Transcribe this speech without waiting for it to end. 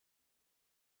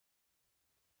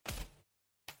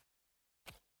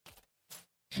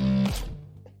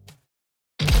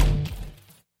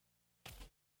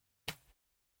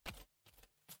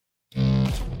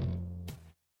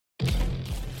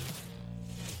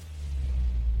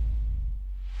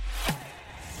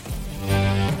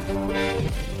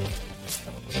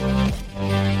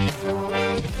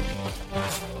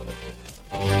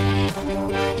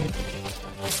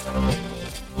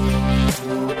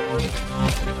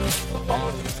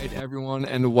All right, everyone,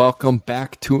 and welcome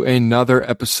back to another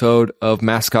episode of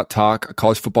Mascot Talk, a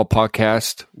college football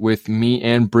podcast with me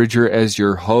and Bridger as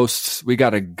your hosts. We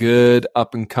got a good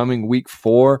up-and-coming week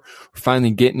 4. We're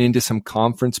finally getting into some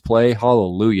conference play.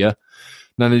 Hallelujah.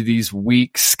 None of these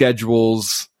weak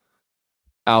schedules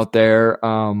out there.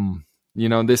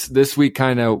 This week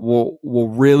kind of we'll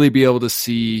really be able to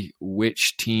see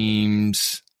which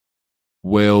teams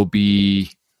will be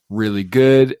really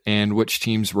good and which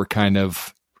teams were kind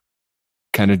of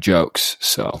jokes.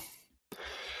 So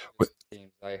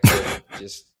teams I hope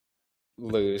just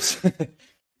lose.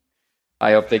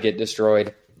 I hope they get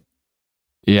destroyed.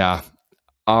 Yeah.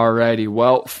 Alrighty.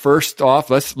 Well, first off,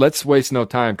 let's waste no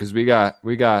time because we got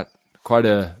quite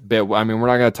a bit. I mean, we're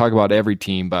not going to talk about every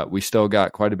team, but we still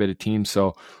got quite a bit of teams.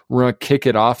 So we're going to kick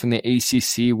it off in the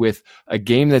ACC with a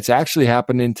game that's actually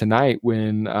happening tonight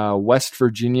when West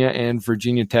Virginia and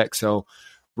Virginia Tech. So,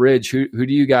 Bridge, who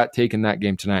do you got taking that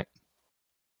game tonight?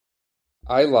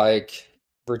 I like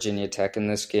Virginia Tech in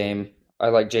this game. I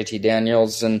like JT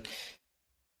Daniels, and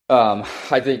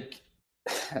I think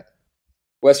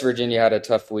West Virginia had a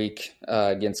tough week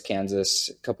against Kansas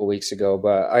a couple weeks ago,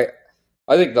 but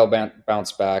I think they'll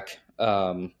bounce back.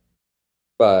 But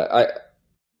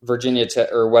Virginia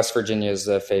Tech or West Virginia is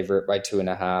the favorite by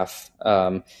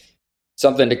 2.5.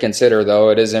 Something to consider though,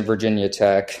 it is in Virginia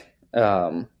Tech.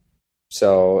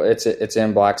 So it's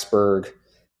in Blacksburg,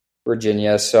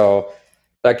 Virginia. So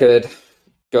that could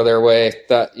go their way.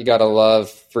 That you gotta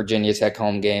love Virginia Tech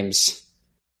home games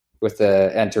with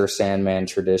the Enter Sandman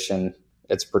tradition.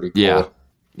 It's pretty cool.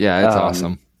 Yeah, it's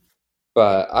awesome.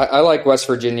 But I like West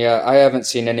Virginia. I haven't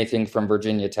seen anything from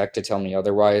Virginia Tech to tell me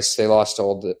otherwise. They lost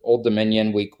to Old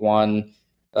Dominion week 1.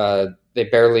 They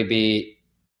barely beat,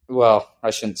 well,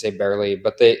 I shouldn't say barely,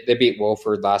 but they beat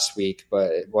Wofford last week,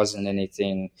 but it wasn't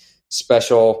anything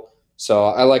special. So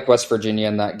I like West Virginia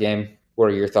in that game. What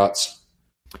are your thoughts?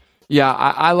 Yeah,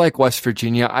 I like West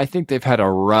Virginia. I think they've had a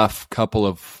rough couple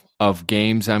of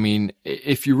games. I mean,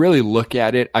 if you really look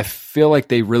at it, I feel like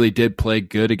they really did play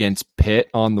good against Pitt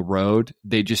on the road.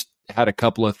 They just had a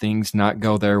couple of things not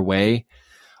go their way.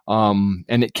 And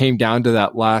it came down to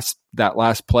that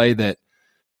last play that,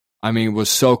 I mean, was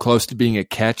so close to being a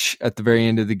catch at the very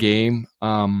end of the game.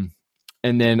 And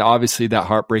then obviously that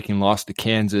heartbreaking loss to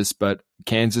Kansas, but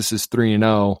Kansas is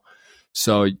 3-0.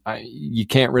 So you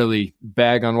can't really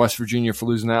bag on West Virginia for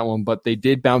losing that one, but they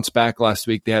did bounce back last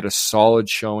week. They had a solid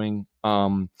showing.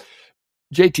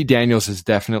 JT Daniels is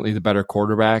definitely the better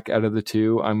quarterback out of the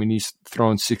two. I mean, he's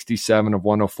thrown 67 of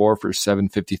 104 for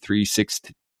 753, 6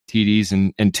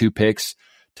 TDs and 2 picks.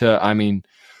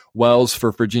 Wells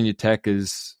for Virginia Tech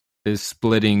is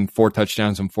splitting 4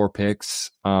 touchdowns and 4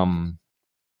 picks.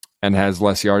 And has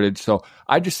less yardage. So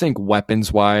I just think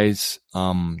weapons-wise,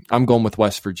 I'm going with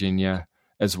West Virginia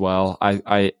as well.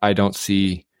 I don't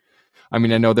see – I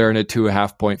mean, I know they're in a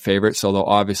 2.5-point favorite, so they'll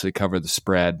obviously cover the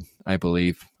spread, I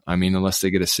believe. I mean, unless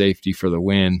they get a safety for the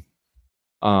win.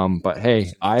 But,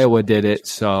 hey, Iowa did it,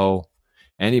 so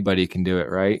anybody can do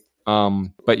it, right?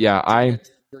 But, yeah,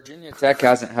 Virginia Tech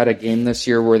hasn't had a game this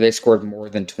year where they scored more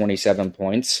than 27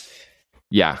 points.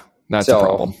 Yeah, that's a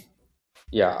problem.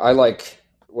 Yeah, I like –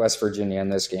 West Virginia in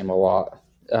this game a lot.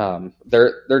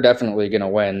 They're definitely going to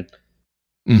win.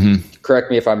 Mm-hmm. Correct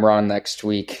me if I'm wrong next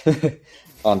week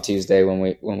on Tuesday when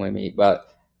we meet. But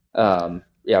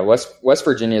West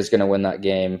Virginia is going to win that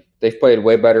game. They've played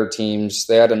way better teams.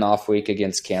 They had an off week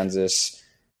against Kansas.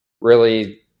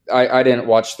 Really, I didn't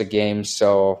watch the game,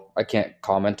 so I can't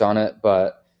comment on it.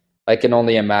 But I can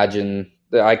only imagine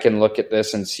that I can look at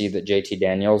this and see that JT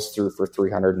Daniels threw for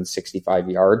 365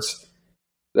 yards.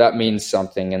 That means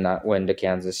something in that win to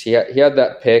Kansas. He had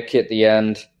that pick at the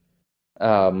end,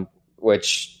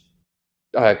 which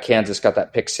Kansas got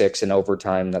that pick 6 in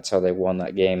overtime. That's how they won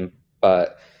that game.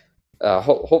 But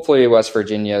hopefully West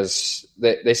Virginia's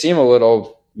they seem a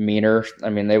little meaner. I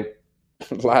mean,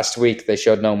 last week they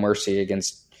showed no mercy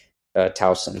against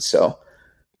Towson. So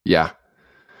yeah.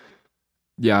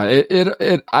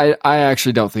 I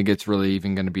actually don't think it's really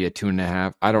even going to be a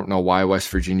 2.5. I don't know why West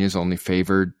Virginia's only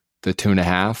favored the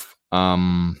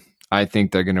 2.5. I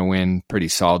think they're going to win pretty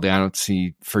solidly. I don't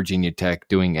see Virginia Tech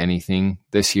doing anything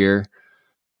this year.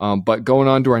 But going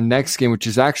on to our next game, which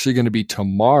is actually going to be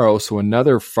tomorrow, so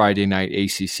another Friday night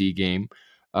ACC game,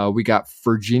 we got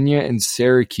Virginia and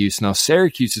Syracuse. Now,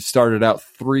 Syracuse has started out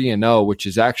 3-0, which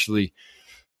is actually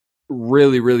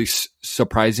really, really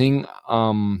surprising.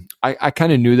 I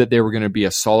kind of knew that they were going to be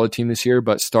a solid team this year,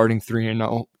 but starting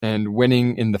 3-0 and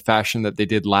winning in the fashion that they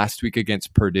did last week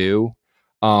against Purdue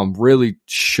really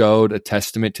showed a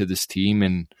testament to this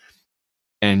team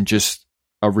and just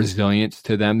a resilience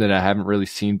to them that I haven't really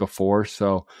seen before.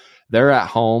 So they're at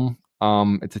home.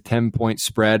 It's a 10-point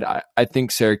spread. I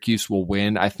think Syracuse will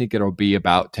win. I think it'll be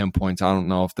about 10 points. I don't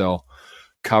know if they'll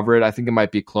cover it. I think it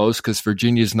might be close because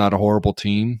Virginia's not a horrible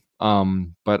team.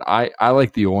 But I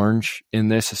like the orange in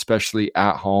this, especially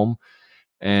at home.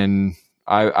 And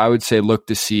I would say look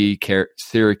to see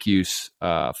Syracuse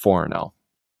 4-0.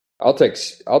 I'll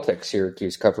take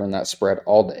Syracuse covering that spread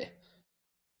all day.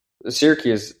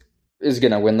 Syracuse is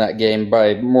going to win that game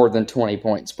by more than 20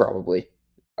 points, probably,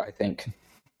 I think.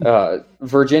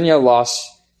 Virginia lost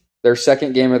their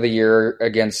second game of the year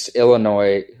against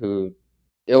Illinois, who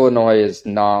Illinois is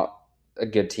not a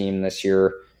good team this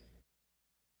year.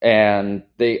 And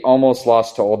they almost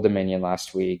lost to Old Dominion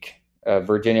last week.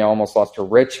 Virginia almost lost to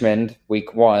Richmond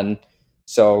week 1.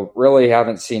 So really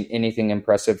haven't seen anything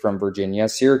impressive from Virginia.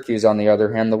 Syracuse, on the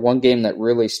other hand, the one game that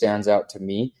really stands out to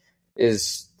me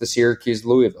is the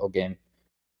Syracuse-Louisville game.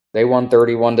 They won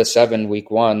 31-7 week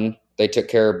 1. They took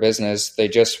care of business. They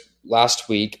just last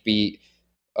week beat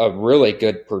a really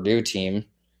good Purdue team.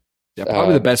 Yeah,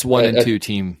 probably the best 1-2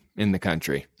 team in the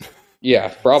country.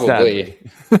 Yeah, probably.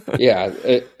 Yeah,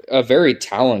 a very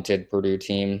talented Purdue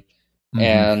team. Mm-hmm.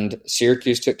 And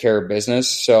Syracuse took care of business.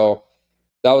 So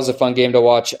that was a fun game to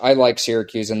watch. I like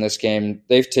Syracuse in this game.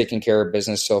 They've taken care of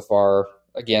business so far.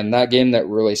 Again, that game that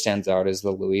really stands out is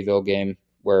the Louisville game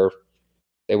where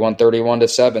they won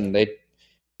 31-7.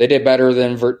 They did better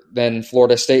than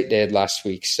Florida State did last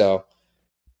week. So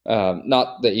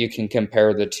not that you can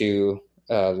compare the two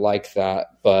like that,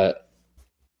 but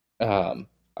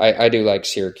I do like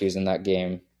Syracuse in that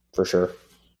game for sure.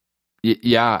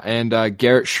 Yeah, and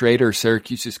Garrett Schrader,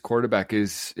 Syracuse's quarterback,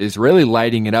 is really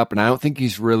lighting it up, and I don't think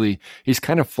he's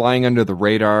kind of flying under the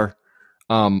radar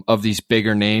of these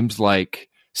bigger names like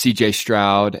C.J.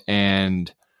 Stroud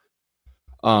and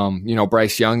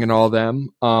Bryce Young and all of them.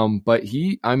 But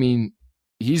he's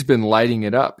been lighting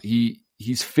it up. He's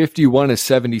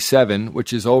 51-77,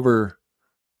 which is over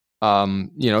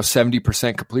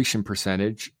 70% completion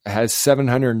percentage, has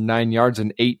 709 yards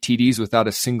and 8 TDs without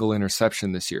a single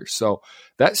interception this year. So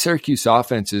that Syracuse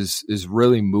offense is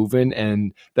really moving,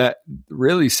 and that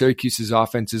really Syracuse's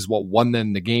offense is what won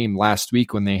them the game last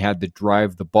week when they had to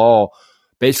drive the ball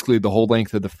basically the whole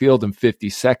length of the field in 50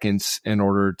 seconds in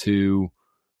order to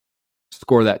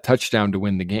score that touchdown to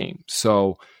win the game.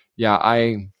 So yeah,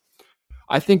 I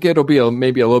think it'll be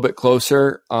maybe a little bit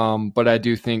closer, but I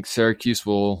do think Syracuse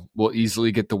will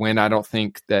easily get the win. I don't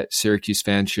think that Syracuse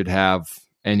fans should have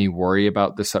any worry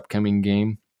about this upcoming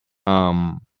game.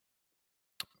 But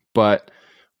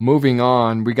moving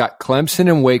on, we got Clemson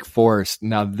and Wake Forest.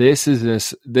 Now this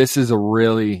is a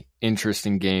really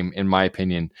interesting game in my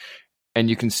opinion, and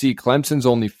you can see Clemson's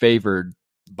only favored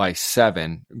by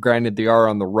 7. Granted, they are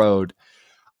on the road.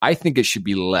 I think it should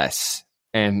be less.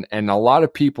 And a lot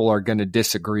of people are going to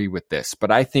disagree with this,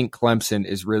 but I think Clemson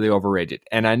is really overrated.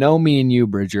 And I know me and you,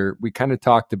 Bridger, we kind of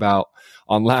talked about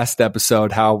on last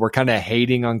episode how we're kind of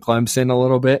hating on Clemson a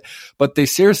little bit, but they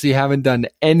seriously haven't done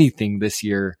anything this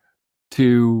year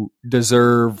to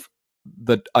deserve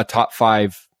a top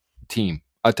 5 team,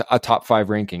 a top 5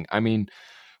 ranking. I mean,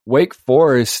 Wake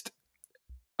Forest,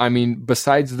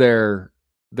 besides their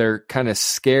kind of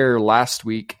scare last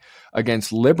week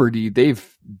against Liberty, they've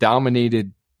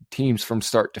dominated teams from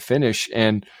start to finish.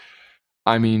 And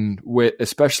with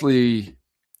especially,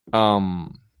 with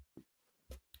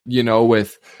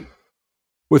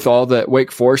all that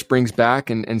Wake Forest brings back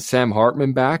and Sam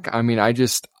Hartman back, I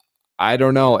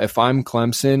don't know. If I'm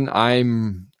Clemson,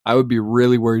 I would be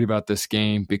really worried about this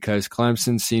game because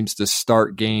Clemson seems to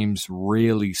start games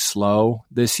really slow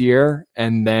this year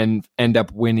and then end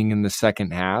up winning in the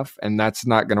second half. And that's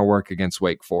not going to work against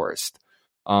Wake Forest.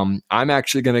 I'm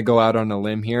actually going to go out on a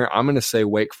limb here. I'm going to say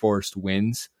Wake Forest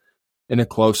wins in a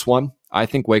close one. I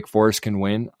think Wake Forest can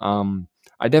win.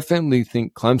 I definitely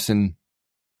think Clemson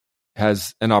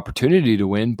has an opportunity to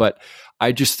win, but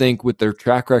I just think with their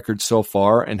track record so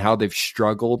far and how they've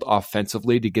struggled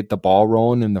offensively to get the ball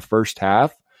rolling in the first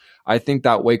half, I think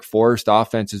that Wake Forest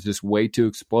offense is just way too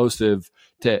explosive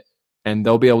and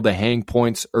they'll be able to hang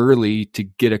points early to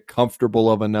get a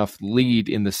comfortable of enough lead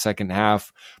in the second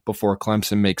half before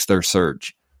Clemson makes their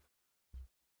surge.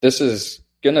 This is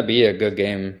going to be a good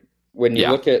game. When you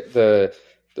look at the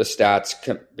stats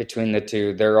between the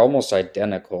two, they're almost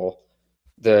identical.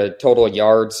 The total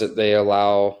yards that they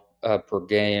allow per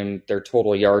game, their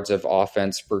total yards of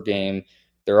offense per game,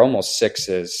 they're almost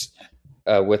 6s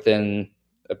within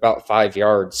about 5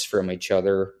 yards from each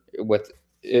other with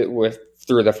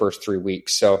through the first 3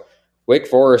 weeks. So Wake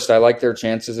Forest, I like their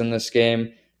chances in this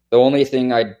game. The only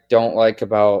thing I don't like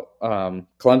about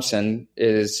Clemson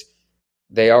is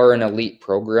they are an elite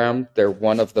program. They're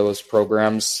one of those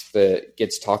programs that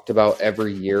gets talked about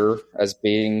every year as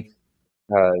being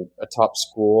a top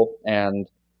school, and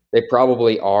they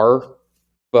probably are.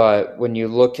 But when you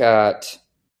look at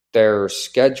their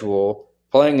schedule,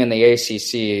 playing in the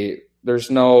ACC,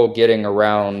 there's no getting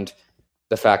around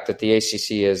the fact that the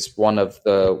ACC is one of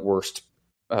the worst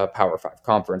Power 5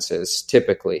 conferences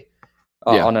typically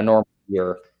on a normal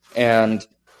year. And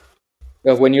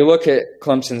when you look at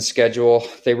Clemson's schedule,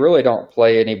 they really don't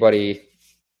play anybody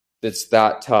that's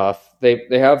that tough. They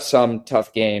have some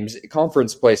tough games.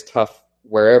 Conference plays tough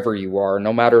wherever you are.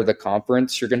 No matter the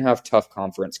conference, you're going to have tough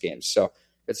conference games. So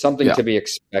it's something to be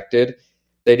expected.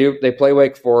 They play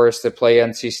Wake Forest, they play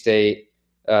NC State,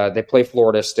 they play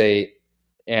Florida State,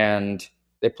 and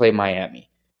they play Miami.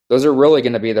 Those are really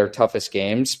going to be their toughest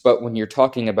games. But when you're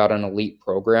talking about an elite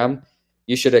program,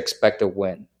 you should expect a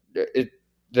win.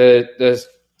 The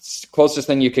closest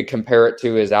thing you could compare it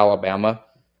to is Alabama.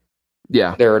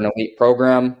 Yeah. They're an elite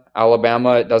program.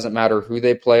 Alabama, it doesn't matter who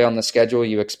they play on the schedule,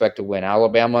 you expect to win.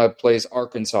 Alabama plays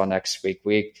Arkansas next week.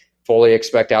 We fully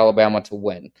expect Alabama to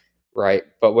win, right?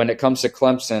 But when it comes to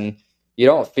Clemson, you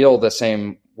don't feel the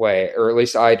same way, or at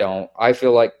least I don't. I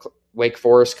feel like Wake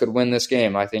Forest could win this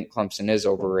game. I think Clemson is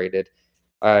overrated.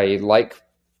 I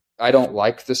don't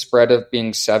like the spread of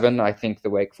being 7. I think the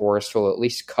Wake Forest will at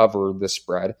least cover the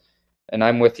spread. And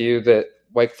I'm with you that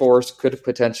Wake Forest could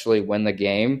potentially win the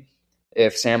game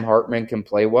if Sam Hartman can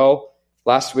play well.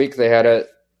 Last week they had a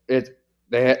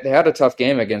tough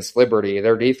game against Liberty.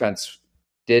 Their defense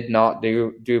did not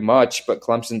do much, but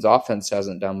Clemson's offense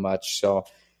hasn't done much. So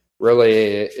really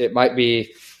it might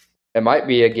be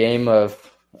a game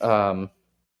of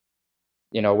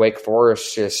Wake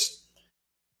Forest just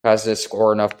has to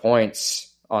score enough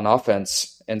points on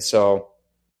offense. And so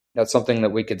that's something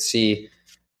that we could see.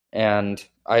 And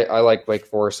I like Wake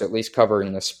Forest at least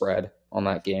covering the spread on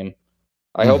that game.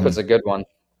 I hope it's a good one.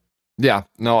 Yeah,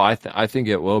 no, I think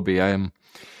it will be. I am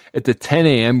at the 10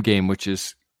 a.m. game, which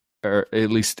is, or at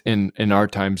least in our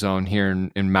time zone here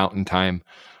in Mountain Time.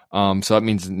 So that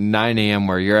means 9 a.m.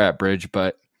 where you're at, Bridge.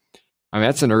 But I mean,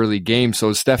 that's an early game, so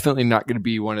it's definitely not going to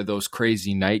be one of those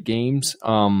crazy night games.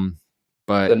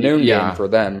 But the noon game for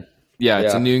them. Yeah,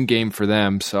 it's a noon game for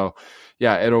them. So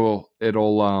yeah, it'll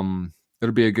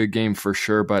be a good game for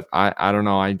sure. But I don't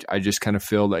know. I just kind of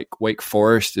feel like Wake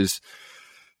Forest is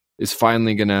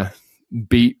finally going to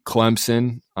beat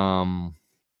Clemson.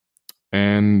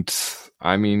 And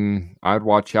I mean, I'd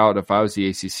watch out if I was the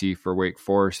ACC for Wake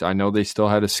Forest. I know they still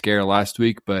had a scare last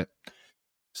week, but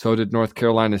so did North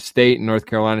Carolina State. And North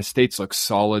Carolina State's looked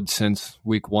solid since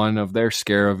week 1 of their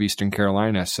scare of Eastern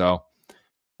Carolina. So,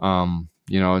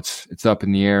 it's up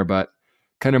in the air, but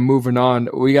kind of moving on.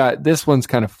 We got, this one's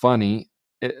kind of funny.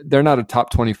 They're not a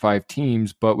top 25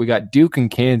 teams, but we got Duke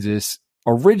and Kansas.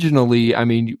 Originally, I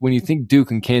mean, when you think Duke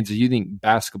and Kansas, you think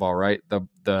basketball, right?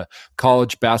 The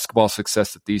college basketball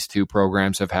success that these two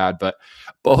programs have had, but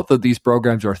both of these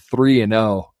programs are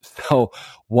 3-0. So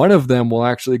one of them will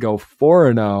actually go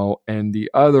 4-0, and the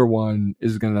other one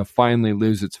is going to finally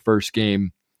lose its first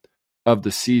game of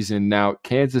the season. Now,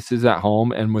 Kansas is at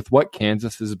home, and with what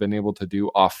Kansas has been able to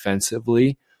do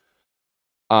offensively,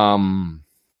 I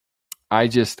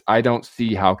don't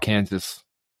see how Kansas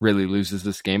really loses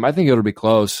this game. I think it'll be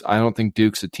close. I don't think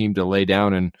Duke's a team to lay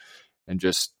down and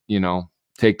just,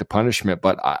 take the punishment,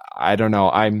 but I don't know.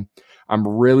 I'm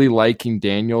really liking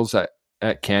Daniels at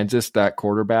Kansas, that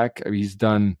quarterback. He's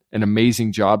done an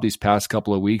amazing job these past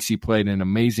couple of weeks. He played an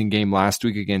amazing game last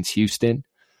week against Houston.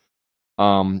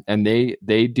 And they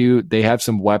have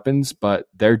some weapons, but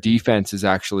their defense is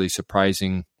actually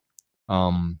surprising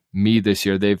me this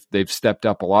year. They've stepped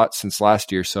up a lot since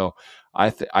last year. So I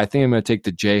think I'm going to take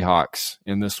the Jayhawks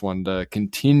in this one to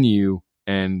continue,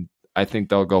 and I think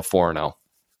they'll go 4-0.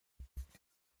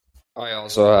 I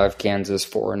also have Kansas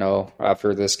 4-0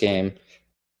 after this game.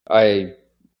 I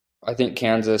think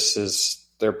Kansas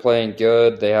they're playing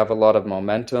good. They have a lot of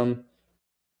momentum,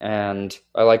 and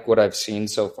I like what I've seen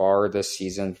so far this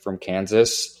season from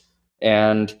Kansas.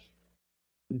 And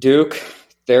Duke,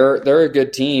 they're a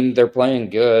good team. They're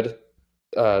playing good.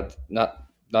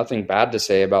 Nothing bad to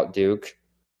say about Duke.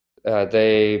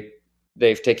 They've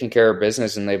taken care of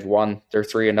business and they've won. They're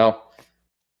 3-0.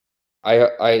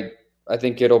 I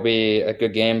think it'll be a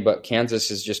good game, but Kansas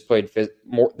has just played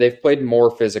more. They've played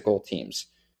more physical teams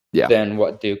than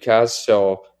what Duke has.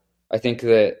 So I think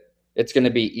that it's going to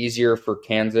be easier for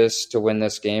Kansas to win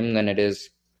this game than it is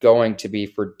going to be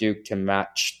for Duke to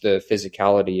match the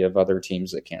physicality of other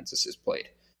teams that Kansas has played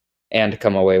and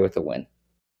come away with a win.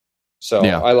 So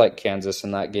Yeah. I like Kansas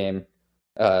in that game.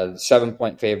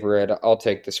 7-point favorite. I'll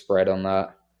take the spread on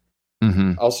that.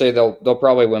 Mm-hmm. I'll say they'll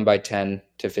probably win by 10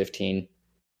 to 15,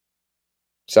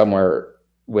 somewhere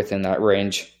within that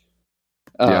range.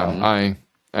 I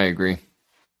agree.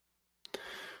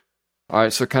 All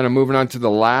right, so kind of moving on to the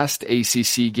last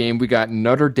ACC game, we got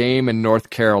Notre Dame and North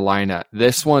Carolina.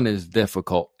 This one is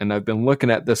difficult, and I've been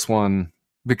looking at this one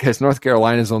because North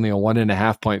Carolina is only a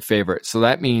 1.5-point favorite. So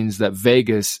that means that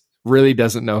Vegas really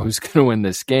doesn't know who's going to win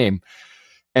this game.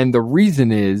 And the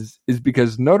reason is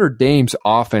because Notre Dame's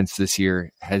offense this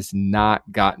year has not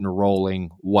gotten rolling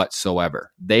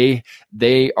whatsoever. They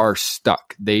are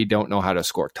stuck. They don't know how to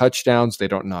score touchdowns. They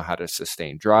don't know how to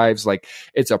sustain drives. Like,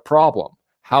 it's a problem.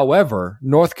 However,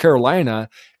 North Carolina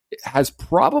has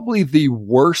probably the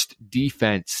worst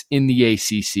defense in the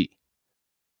ACC,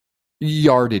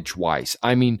 yardage-wise.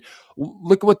 I mean,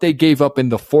 look at what they gave up in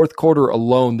the fourth quarter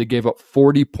alone. They gave up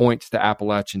 40 points to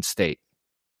Appalachian State.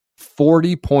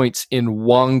 40 points in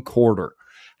one quarter.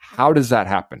 How does that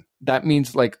happen? That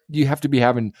means, like, you have to be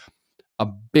having a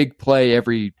big play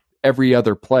every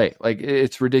other play. Like,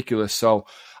 it's ridiculous. So,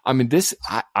 I mean,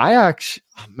 I actually,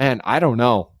 man, I don't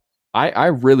know. I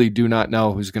really do not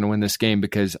know who's going to win this game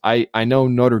because I know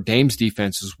Notre Dame's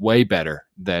defense is way better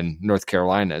than North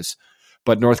Carolina's,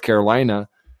 but North Carolina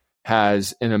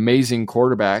has an amazing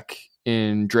quarterback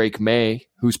in Drake May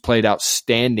who's played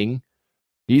outstanding.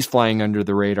 He's flying under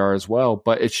the radar as well,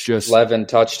 but it's just 11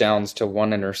 touchdowns to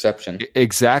 1 interception.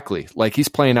 Exactly. Like, he's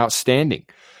playing outstanding.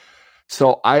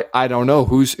 So I don't know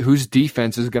whose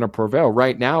defense is going to prevail.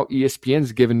 Right now,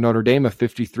 ESPN's given Notre Dame a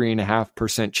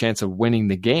 53.5% chance of winning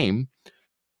the game.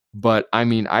 But I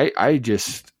mean, I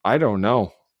don't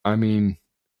know. I mean,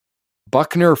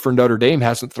 Buckner for Notre Dame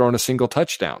hasn't thrown a single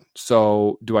touchdown.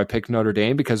 So do I pick Notre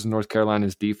Dame because North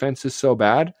Carolina's defense is so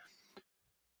bad?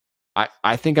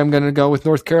 I think I'm going to go with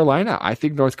North Carolina. I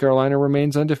think North Carolina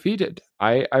remains undefeated.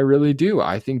 I really do.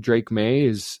 I think Drake May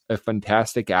is a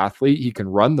fantastic athlete. He can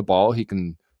run the ball. He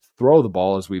can throw the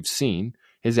ball, as we've seen.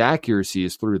 His accuracy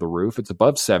is through the roof. It's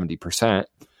above 70%.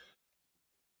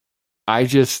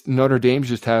 Notre Dame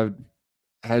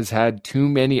has had too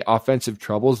many offensive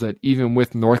troubles that even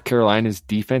with North Carolina's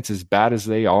defense as bad as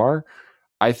they are,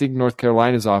 I think North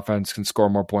Carolina's offense can score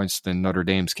more points than Notre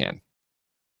Dame's can.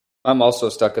 I'm also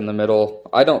stuck in the middle.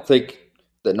 I don't think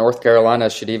that North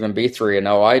Carolina should even be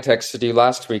 3-0. I texted you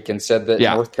last week and said that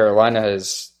North Carolina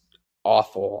is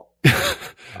awful.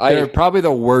 They're probably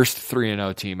the worst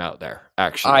 3-0 team out there,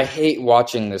 actually. I hate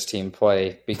watching this team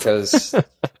play because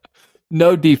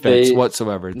no defense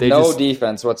whatsoever.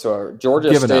 Defense whatsoever.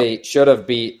 Georgia State should have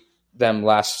beat them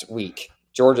last week.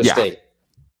 Georgia State.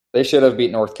 They should have beat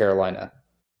North Carolina.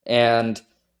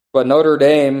 But Notre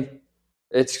Dame,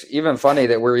 it's even funny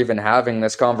that we're even having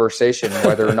this conversation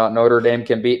whether or not Notre Dame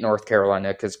can beat North Carolina,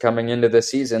 because coming into the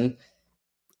season,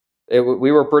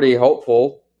 we were pretty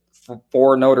hopeful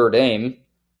for Notre Dame,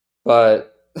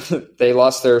 but they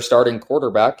lost their starting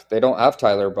quarterback. They don't have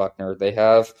Tyler Buckner. They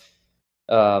have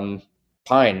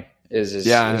Pine is his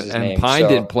name. Pine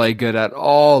didn't play good at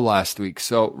all last week.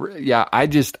 So yeah, I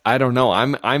don't know.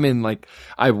 I'm in, like,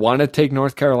 I want to take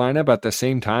North Carolina, but at the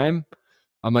same time,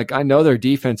 I'm like, I know their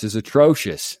defense is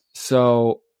atrocious.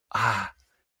 So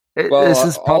this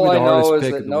is probably the hardest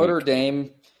pick of the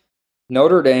week.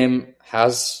 Notre Dame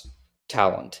has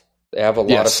talent. They have a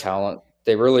lot of talent.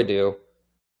 They really do.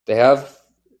 They have.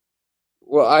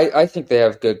 Well, I think they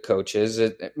have good coaches.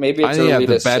 Maybe it's early to say. I think they have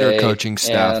the better coaching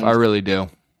staff. I really do.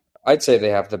 I'd say they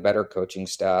have the better coaching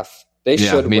staff. They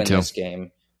should win this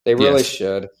game. They really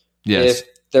should. Yes. If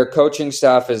their coaching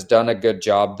staff has done a good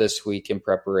job this week in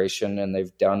preparation and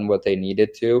they've done what they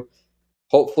needed to,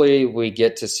 hopefully we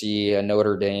get to see a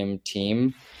Notre Dame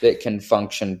team that can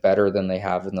function better than they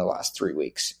have in the last 3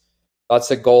 weeks. That's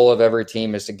the goal of every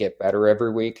team, is to get better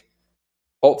every week.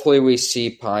 Hopefully we see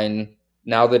Pine,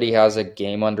 now that he has a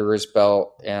game under his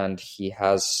belt and he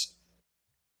has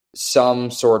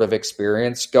some sort of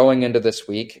experience going into this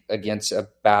week against a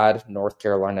bad North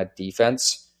Carolina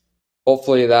defense.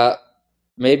 Hopefully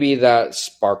maybe that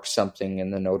sparks something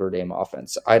in the Notre Dame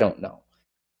offense. I don't know.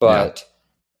 But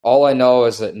all I know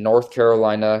is that North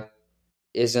Carolina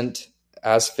isn't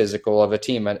as physical of a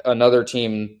team. Another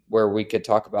team where we could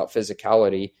talk about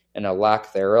physicality and a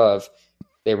lack thereof,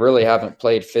 they really haven't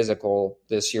played physical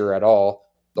this year at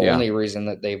all. The only reason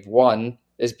that they've won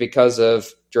is because of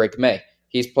Drake May.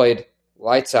 He's played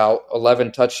lights out,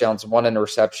 11 touchdowns, 1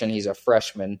 interception. He's a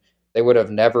freshman. They would have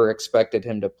never expected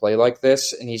him to play like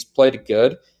this, and he's played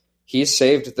good. He's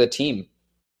saved the team.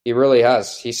 He really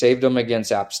has. He saved them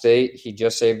against App State. He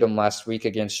just saved them last week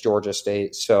against Georgia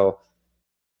State. So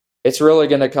It's really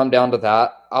going to come down to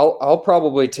that. I'll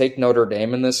probably take Notre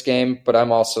Dame in this game, but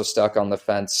I'm also stuck on the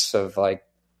fence of like,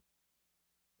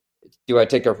 do I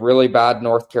take a really bad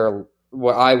North Carolina?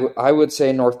 Well, I would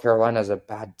say North Carolina is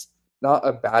not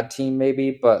a bad team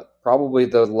maybe, but probably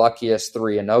the luckiest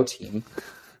 3-0 team.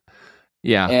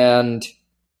 Yeah. And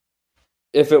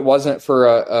if it wasn't for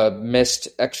a missed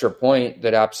extra point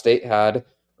that App State had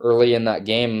early in that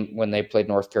game when they played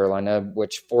North Carolina,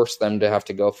 which forced them to have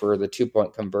to go for the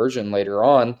 2-point conversion later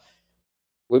on,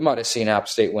 we might have seen App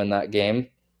State win that game.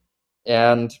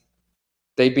 And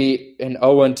they beat an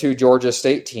 0-2 Georgia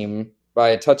State team by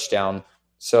a touchdown.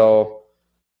 So,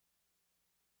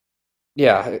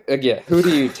 yeah, again, who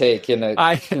do you take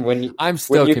when you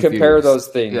compare those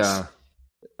things? Yeah,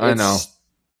 I know.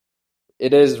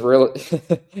 It is really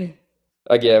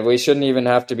again, we shouldn't even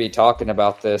have to be talking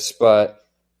about this, but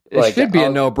it should be a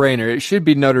no-brainer. It should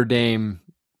be Notre Dame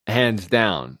hands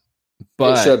down.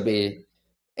 But it should be.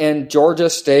 And Georgia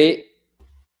State,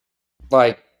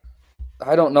 I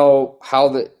don't know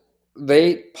how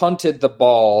they punted the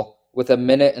ball with 1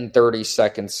 minute and 30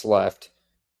 seconds left,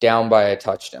 down by a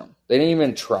touchdown. They didn't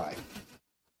even try.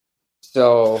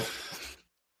 So,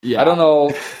 yeah. I don't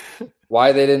know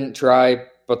why they didn't try,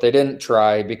 but they didn't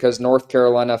try because North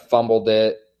Carolina fumbled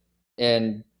it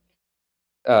and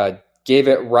gave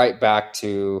it right back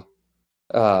to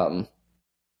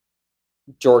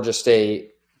Georgia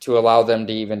State to allow them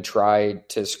to even try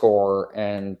to score,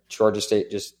 and Georgia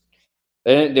State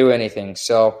they didn't do anything.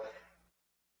 So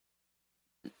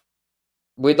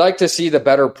we'd like to see the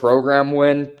better program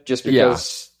win just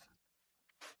because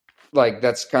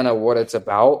that's kind of what it's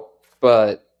about.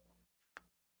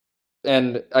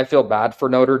 And I feel bad for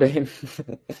Notre Dame.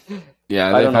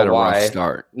 Yeah, they've had a rough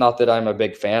start. Not that I'm a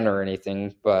big fan or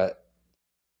anything, but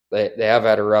they have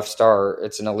had a rough start.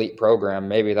 It's an elite program.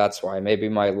 Maybe that's why. Maybe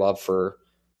my love for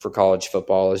college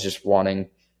football is just wanting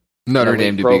Notre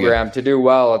Dame to do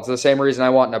well. It's the same reason I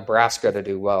want Nebraska to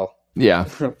do well. Yeah.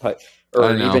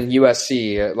 Or even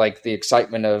USC, like the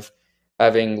excitement of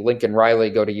having Lincoln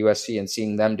Riley go to USC and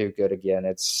seeing them do good again.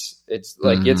 It's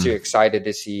gets you excited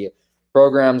to see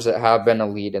programs that have been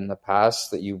elite in the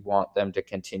past, that you want them to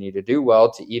continue to do well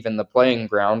to even the playing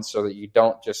ground, so that you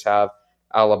don't just have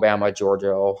Alabama,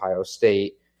 Georgia, Ohio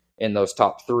State in those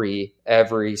top 3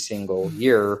 every single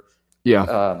year.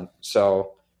 Yeah.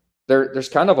 So there's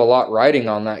kind of a lot riding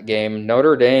on that game.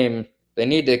 Notre Dame, they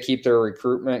need to keep their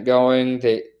recruitment going.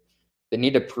 They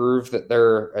need to prove that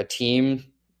they're a team.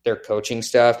 Their coaching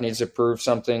staff needs to prove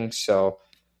something. So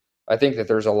I think that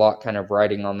there's a lot kind of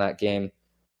riding on that game.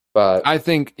 But I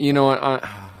think, you know what,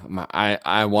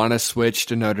 I want to switch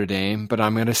to Notre Dame, but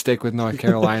I'm going to stick with North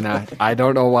Carolina. I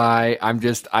don't know why.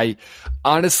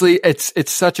 Honestly,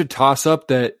 it's such a toss up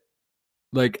that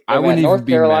I wouldn't North even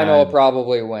be Carolina mad. will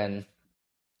probably win.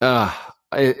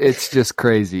 It's just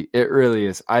crazy. It really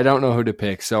is. I don't know who to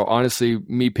pick. So honestly,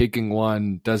 me picking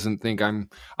one doesn't think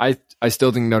I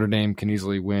still think Notre Dame can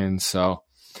easily win. So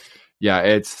yeah,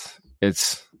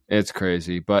 it's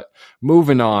crazy. But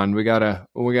moving on, we gotta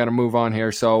move on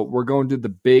here. So we're going to the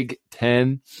Big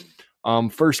Ten.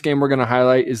 First game we're gonna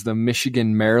highlight is the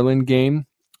Michigan-Maryland game.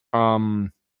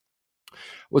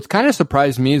 What's kind of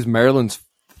surprised me is Maryland's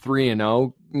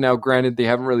 3-0. Now, granted, they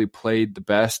haven't really played the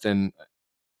best in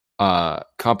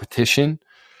competition,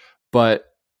 but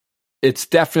it's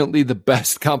definitely the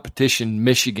best competition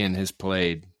Michigan has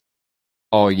played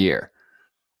all year.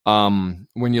 When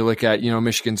you look at,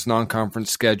 Michigan's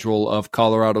non-conference schedule of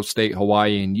Colorado State,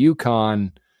 Hawaii, and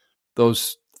UConn,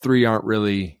 those 3 aren't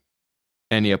really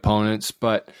any opponents,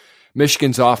 but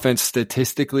Michigan's offense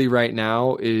statistically right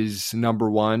now is number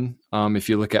 1. If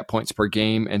you look at points per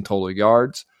game and total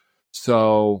yards.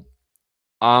 So,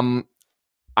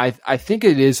 I think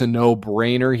it is a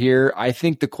no-brainer here. I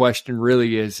think the question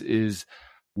really is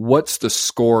what's the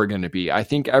score going to be? I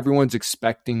think everyone's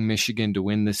expecting Michigan to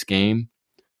win this game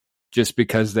just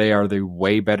because they are the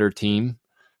way better team.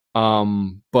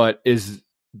 But is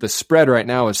the spread right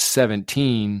now is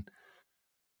 17.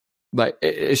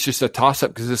 It's just a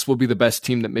toss-up because this will be the best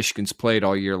team that Michigan's played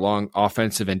all year long,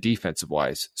 offensive and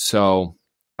defensive-wise. So,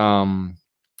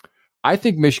 I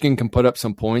think Michigan can put up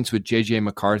some points with J.J.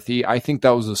 McCarthy. I think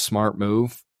that was a smart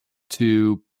move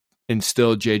to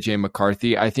instill J.J.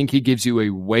 McCarthy. I think he gives you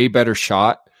a way better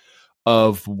shot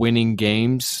of winning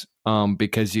games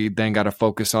because you then got to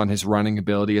focus on his running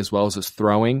ability as well as his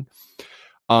throwing.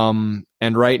 And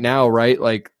right now,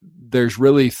 there's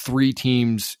really 3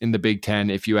 teams in the Big Ten,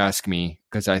 if you ask me,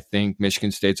 because I think Michigan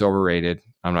State's overrated.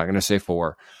 I'm not going to say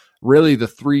 4. Really, the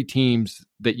 3 teams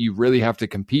that you really have to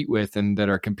compete with and that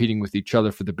are competing with each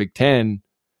other for the Big Ten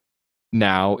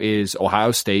now is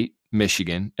Ohio State,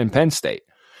 Michigan, and Penn State.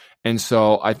 And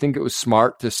so I think it was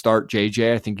smart to start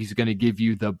JJ. I think he's going to give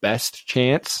you the best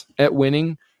chance at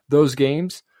winning those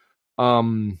games. I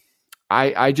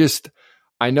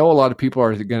know a lot of people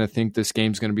are going to think this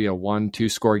game's going to be a 1-2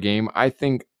 score game. I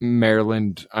think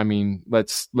Maryland,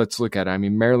 let's look at it.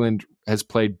 Maryland has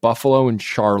played Buffalo and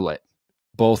Charlotte,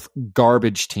 both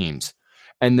garbage teams.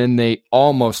 And then they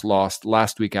almost lost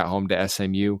last week at home to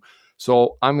SMU.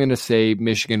 So I'm going to say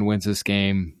Michigan wins this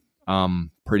game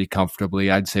pretty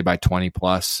comfortably. I'd say by 20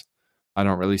 plus. I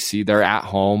don't really see, they're at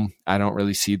home. I don't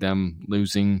really see them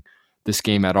losing this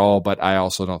game at all, but I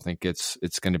also don't think it's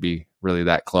going to be really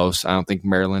that close. I don't think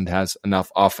Maryland has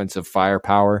enough offensive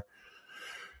firepower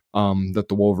that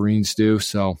the Wolverines do.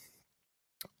 So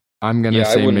I'm going to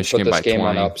say Michigan by 20. I wouldn't put this game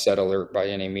on upset alert by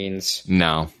any means.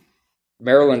 No.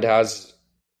 Maryland has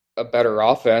a better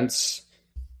offense.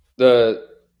 The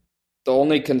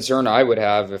only concern I would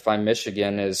have if I'm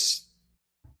Michigan is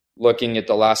looking at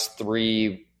the last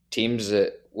 3 teams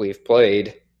that we've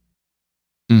played.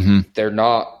 Mm-hmm. They're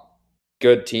not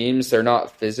good teams. They're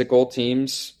not physical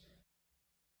teams.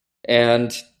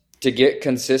 And to get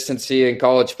consistency in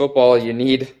college football, you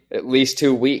need at least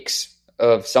 2 weeks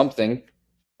of something.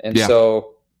 And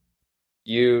so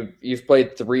you've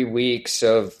played 3 weeks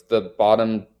of the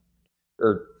bottom,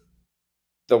 or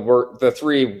the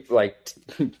 3 like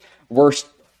worst.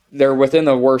 They're within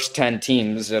the worst 10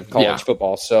 teams of college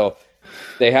football. So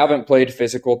they haven't played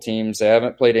physical teams. They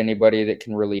haven't played anybody that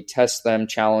can really test them,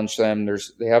 challenge them.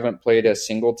 They haven't played a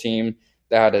single team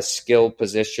that had a skill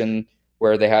position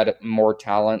where they had more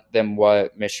talent than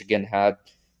what Michigan had.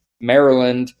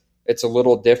 Maryland, it's a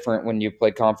little different when you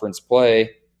play conference play.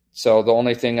 So the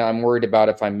only thing I'm worried about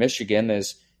if I'm Michigan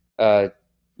is, they're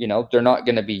not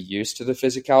going to be used to the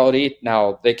physicality.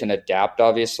 Now they can adapt,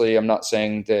 obviously. I'm not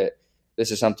saying that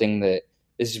this is something that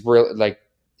is real, like,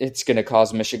 it's going to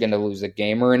cause Michigan to lose a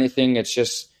game or anything. It's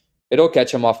just, it'll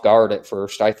catch them off guard at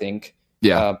first, I think.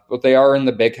 Yeah. But they are in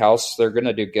the big house. They're going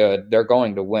to do good. They're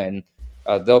going to win.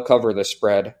 They'll cover the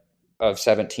spread of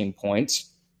 17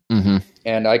 points. Mm-hmm.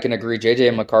 And I can agree,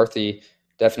 J.J. McCarthy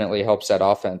definitely helps that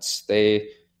offense.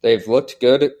 They've looked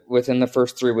good within the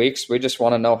first 3 weeks. We just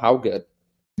want to know how good.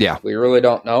 Yeah. We really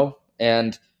don't know.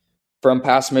 And from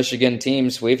past Michigan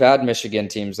teams, we've had Michigan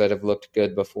teams that have looked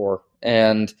good before.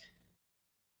 And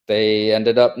they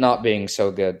ended up not being so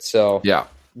good. So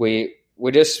we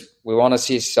want to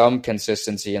see some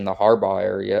consistency in the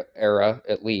Harbaugh era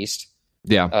at least.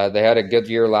 Yeah. They had a good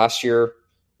year last year.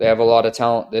 They have a lot of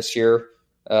talent this year.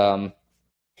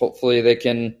 Hopefully they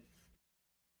can,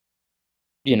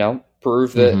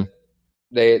 prove that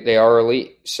they are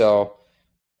elite. So,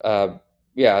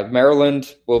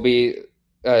 Maryland will be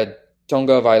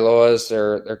Tonga Vailoa is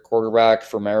their quarterback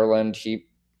for Maryland.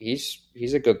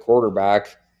 He's a good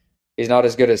quarterback. He's not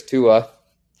as good as Tua.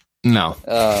 No.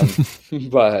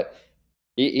 But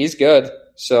he's good.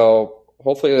 So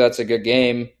hopefully that's a good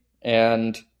game,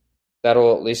 and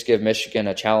that'll at least give Michigan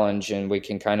a challenge, and we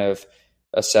can kind of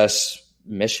assess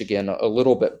Michigan a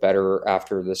little bit better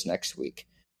after this next week.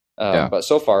 But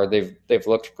so far they've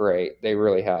looked great. They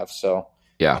really have. So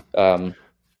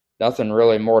nothing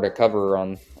really more to cover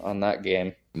on that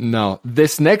game. No,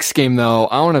 this next game though,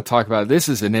 I want to talk about. This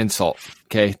is an insult.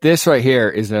 Okay, this right here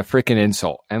is a freaking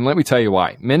insult, and let me tell you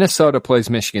why. Minnesota plays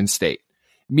Michigan State.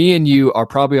 Me and you are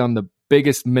probably on the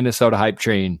biggest Minnesota hype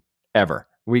train ever.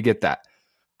 We get that.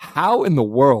 How in the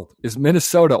world is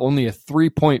Minnesota only a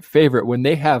 3-point favorite when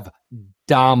they have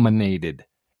dominated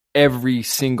every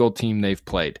single team they've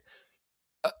played?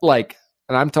 And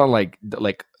I'm talking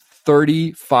like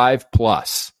 35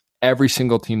 plus every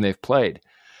single team they've played.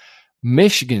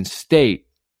 Michigan State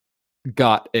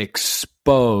got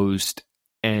exposed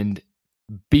and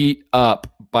beat up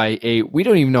by we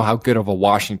don't even know how good of a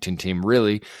Washington team,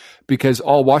 really, because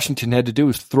all Washington had to do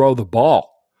was throw the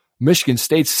ball. Michigan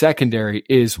State's secondary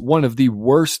is one of the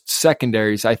worst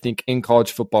secondaries, I think, in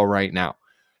college football right now.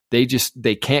 They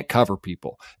can't cover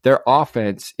people. Their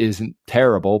offense isn't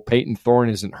terrible. Peyton Thorne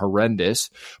isn't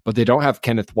horrendous, but they don't have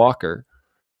Kenneth Walker.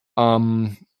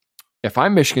 If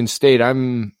I'm Michigan State,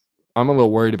 I'm a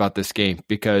little worried about this game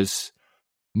because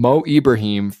Mo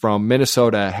Ibrahim from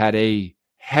Minnesota had a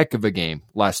heck of a game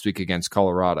last week against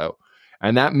Colorado.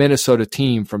 And that Minnesota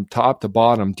team from top to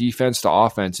bottom, defense to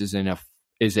offense, is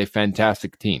a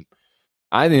fantastic team.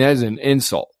 I think that is an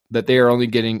insult that they are only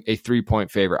getting a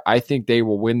 3-point favorite. I think they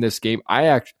will win this game.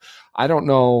 I don't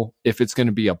know if it's going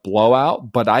to be a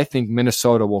blowout, but I think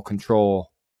Minnesota will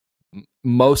control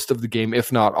most of the game, if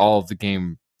not all of the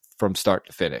game, from start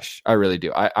to finish. I really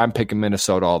do. I'm picking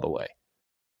Minnesota all the way.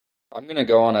 I'm going to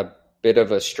go on a bit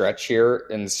of a stretch here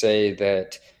and say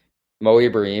that Mo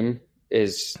Ibrahim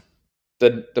is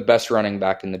the best running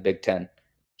back in the Big Ten.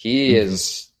 He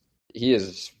is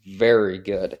very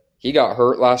good. He got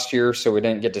hurt last year, so we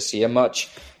didn't get to see him much.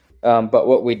 But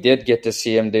what we did get to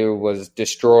see him do was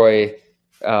destroy,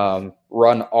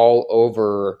 run all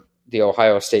over the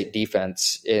Ohio State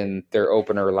defense in their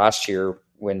opener last year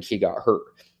when he got hurt.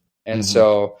 And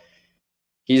so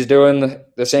he's doing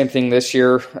the same thing this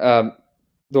year.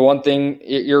 The one thing,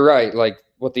 you're right, like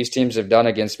what these teams have done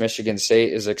against Michigan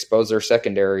State is expose their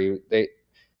secondary.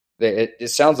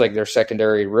 It sounds like their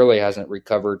secondary really hasn't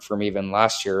recovered from even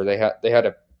last year. They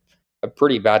had a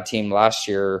pretty bad team last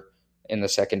year in the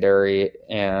secondary,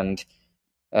 and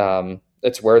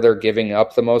it's where they're giving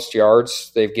up the most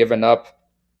yards. They've given up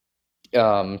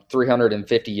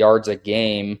 350 yards a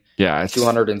game. Yeah,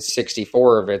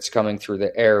 264 of it's coming through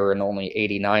the air and only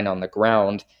 89 on the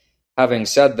ground. Having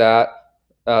said that,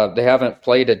 they haven't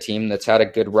played a team that's had a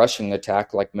good rushing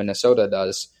attack like Minnesota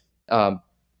does.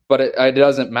 But it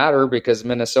doesn't matter because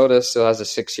Minnesota still has a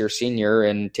 6-year senior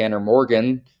in Tanner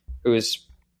Morgan, who's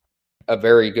a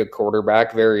very good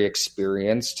quarterback, very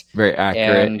experienced, very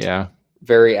accurate,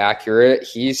 very accurate.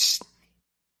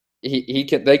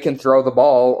 They can throw the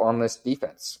ball on this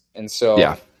defense, and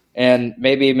so and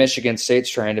maybe Michigan State's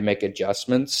trying to make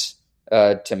adjustments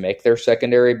to make their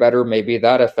secondary better. Maybe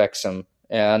that affects them,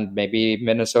 and maybe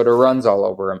Minnesota runs all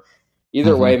over them.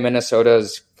 Either way,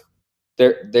 Minnesota's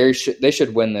they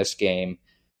should win this game.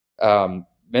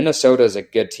 Minnesota's a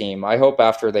good team. I hope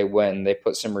after they win, they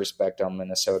put some respect on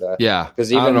Minnesota. Yeah,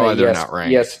 because even though they're not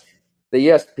ranked. Yes, the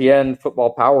ESPN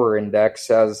Football Power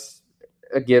Index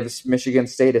gives Michigan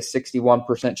State a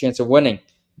 61% chance of winning.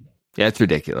 Yeah, it's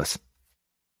ridiculous.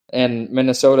 And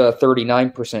Minnesota a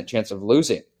 39% chance of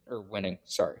losing or winning.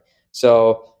 Sorry.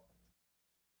 So,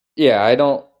 yeah, I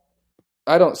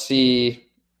don't see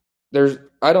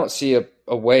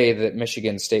a way that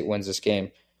Michigan State wins this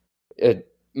game.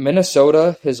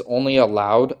 Minnesota has only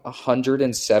allowed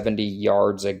 170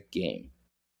 yards a game.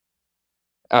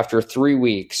 After 3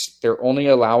 weeks, they're only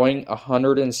allowing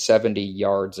 170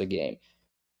 yards a game.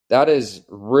 That is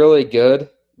really good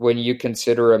when you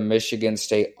consider a Michigan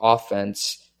State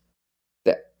offense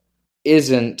that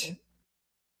isn't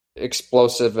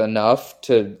explosive enough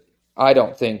to, I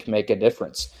don't think, make a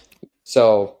difference.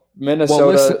 So,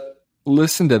 Minnesota...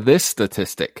 Listen to this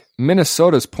statistic.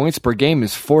 Minnesota's points per game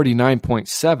is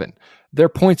 49.7. Their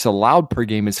points allowed per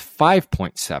game is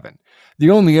 5.7.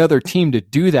 The only other team to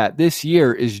do that this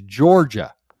year is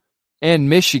Georgia and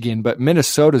Michigan, but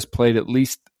Minnesota's played at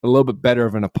least a little bit better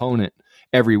of an opponent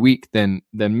every week than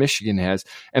Michigan has.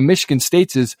 And Michigan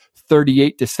State's is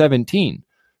 38-17.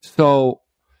 So,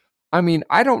 I mean,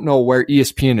 I don't know where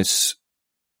ESPN is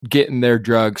getting their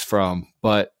drugs from,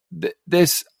 but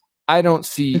this... I don't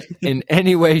see in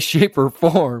any way, shape, or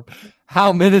form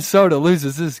how Minnesota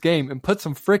loses this game, and put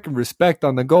some freaking respect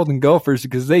on the Golden Gophers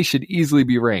because they should easily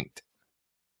be ranked.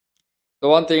 The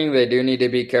one thing they do need to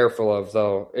be careful of,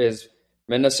 though, is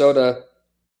Minnesota.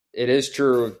 It is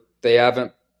true they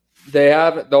haven't.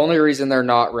 The only reason they're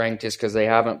not ranked is because they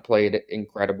haven't played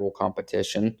incredible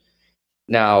competition.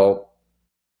 Now,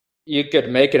 you could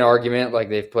make an argument like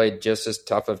they've played just as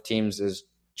tough of teams as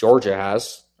Georgia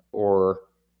has, or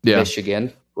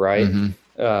Michigan, right?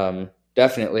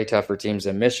 Definitely tougher teams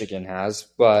than Michigan has,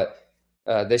 but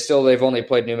they've only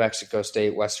played New Mexico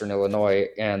State, Western Illinois,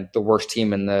 and the worst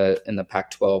team in the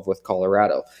Pac-12 with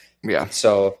Colorado. Yeah.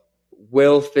 So,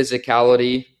 will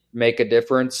physicality make a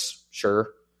difference?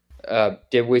 Sure.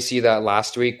 Did we see that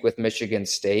last week with Michigan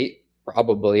State?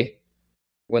 Probably.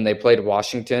 When they played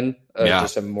Washington,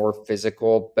 just a more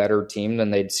physical, better team than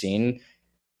they'd seen.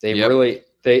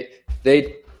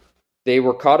 They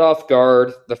were caught off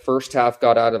guard. The first half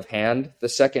got out of hand. The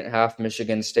second half,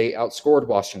 Michigan State outscored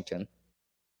Washington.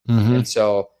 And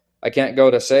so I can't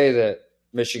go to say that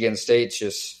Michigan State's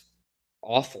just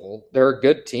awful. They're a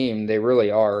good team. They really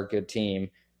are a good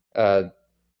team. They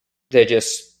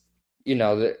just,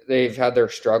 they've had their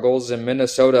struggles. And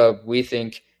Minnesota, we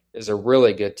think, is a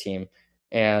really good team.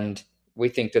 And we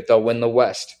think that they'll win the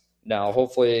West. Now,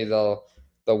 hopefully they'll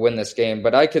win this game,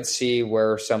 but I could see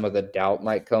where some of the doubt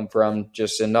might come from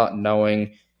just in not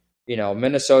knowing,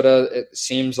 Minnesota, it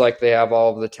seems like they have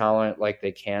all of the talent, like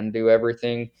they can do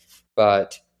everything,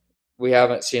 but we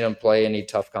haven't seen them play any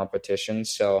tough competition.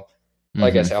 So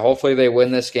like I said, hopefully they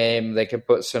win this game. They can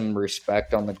put some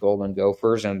respect on the Golden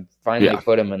Gophers and finally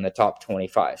put them in the top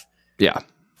 25. Yeah.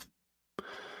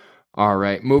 All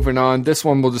right, moving on. This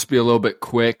one will just be a little bit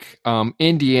quick.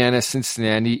 Indiana,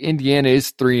 Cincinnati. Indiana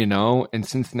is 3-0, and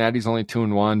Cincinnati's only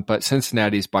 2-1. But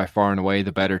Cincinnati's by far and away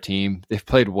the better team. They've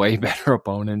played way better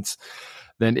opponents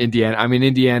than Indiana. I mean,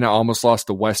 Indiana almost lost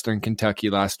to Western Kentucky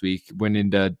last week, went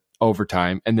into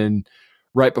overtime, and then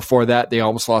right before that, they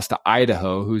almost lost to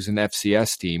Idaho, who's an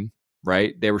FCS team.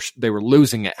 Right? They were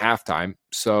losing at halftime,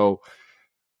 so.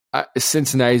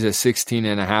 Cincinnati's a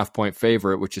 16.5-point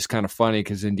favorite, which is kind of funny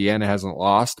because Indiana hasn't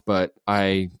lost, but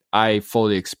I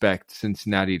fully expect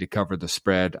Cincinnati to cover the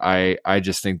spread. I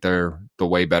just think they're the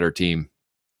way better team.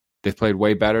 They've played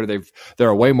way better. They're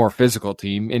a way more physical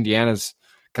team. Indiana's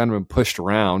kind of been pushed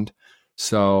around.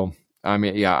 So, I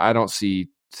mean, yeah, I don't see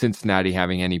Cincinnati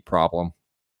having any problem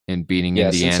in beating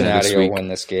Indiana Cincinnati this week. will win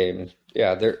this game.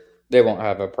 Yeah, they won't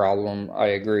have a problem. I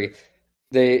agree.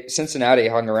 Cincinnati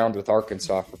hung around with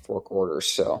Arkansas for 4 quarters,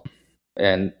 so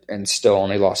and still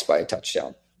only lost by a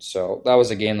touchdown. So that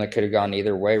was a game that could have gone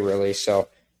either way, really. So,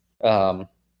 and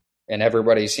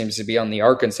everybody seems to be on the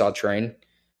Arkansas train.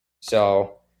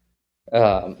 So,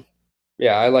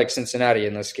 yeah, I like Cincinnati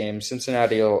in this game.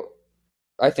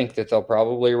 I think that they'll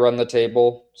probably run the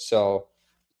table. So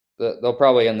they'll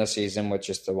probably end the season with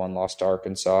just the 1 loss to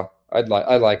Arkansas.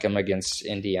 I like them against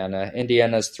Indiana.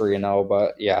 Indiana's 3-0,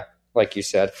 but yeah. Like you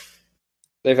said,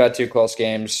 they've had 2 close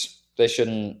games. They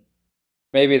shouldn't.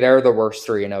 Maybe they're the worst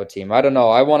 3-0 team. I don't know.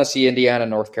 I want to see Indiana,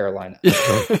 North Carolina.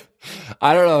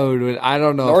 I don't know. I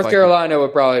don't know. North Carolina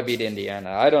would probably beat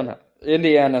Indiana. I don't know.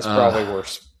 Indiana's probably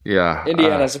worse. Yeah.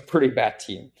 Indiana's a pretty bad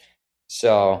team.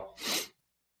 So,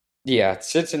 yeah,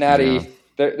 Cincinnati,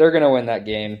 they're going to win that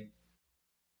game.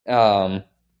 Yeah,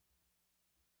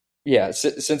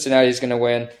 Cincinnati's going to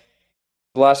win.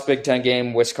 The last Big Ten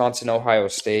game, Wisconsin-Ohio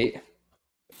State.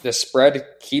 The spread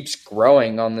keeps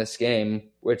growing on this game,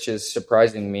 which is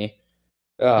surprising me.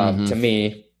 To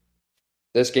me,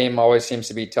 this game always seems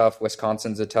to be tough.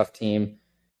 Wisconsin's a tough team.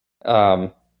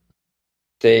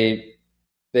 They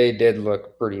did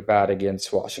look pretty bad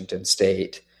against Washington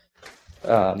State.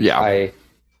 I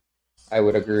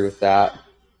would agree with that.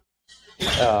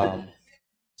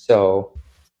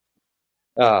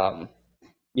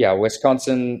 Yeah,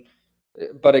 Wisconsin.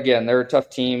 But again, they're a tough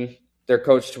team. They're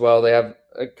coached well. They have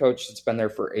a coach that's been there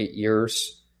for 8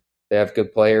 years. They have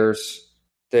good players.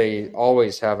 They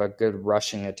always have a good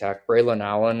rushing attack. Braylon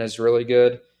Allen is really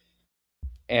good.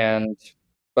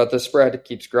 But the spread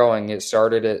keeps growing. It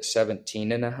started at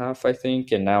 17.5, I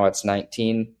think, and now it's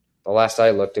 19. The last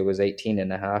I looked, it was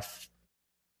 18.5.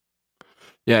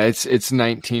 Yeah, it's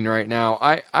 19 right now.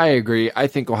 I agree. I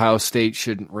think Ohio State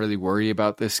shouldn't really worry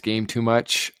about this game too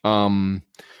much.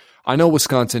 I know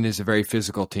Wisconsin is a very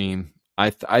physical team.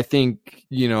 I think,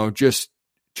 just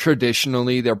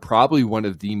traditionally, they're probably one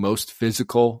of the most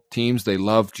physical teams. They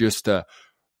love just to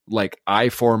I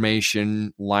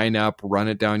formation, line up, run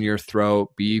it down your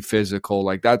throat, be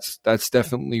physical. That's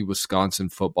definitely Wisconsin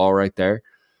football right there.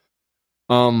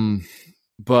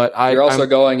 But you're also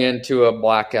going into a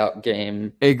blackout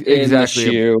game. Exactly. In the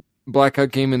shoe.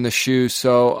 Blackout game in the shoe.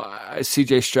 So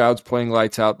CJ Stroud's playing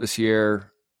lights out this year.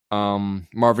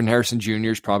 Marvin Harrison Jr.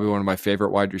 is probably one of my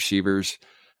favorite wide receivers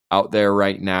out there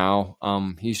right now.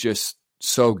 He's just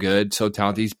so good, so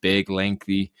talented. He's big,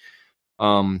 lengthy.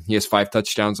 He has 5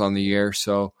 touchdowns on the year.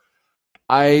 So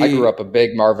I grew up a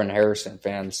big Marvin Harrison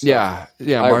fan. So yeah.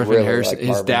 Marvin really Harrison. like His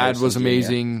Marvin dad Harrison was Jr.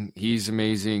 amazing. He's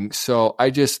amazing. So I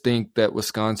just think that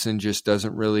Wisconsin just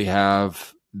doesn't really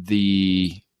have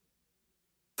the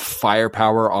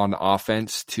firepower on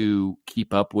offense to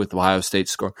keep up with Ohio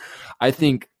State's score. I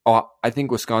think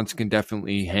Wisconsin can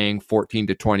definitely hang 14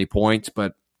 to 20 points,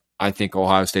 but I think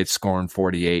Ohio State's scoring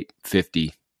 48,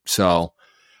 50. So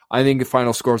I think the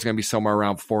final score is going to be somewhere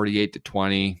around 48 to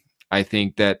 20. I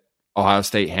think that Ohio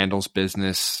State handles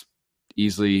business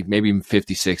easily, maybe even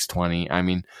 56-20. I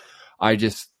mean,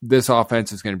 this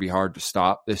offense is going to be hard to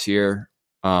stop this year.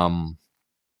 And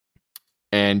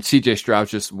CJ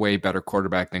Stroud's just way better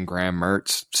quarterback than Graham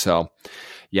Mertz. So,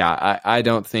 yeah, I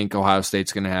don't think Ohio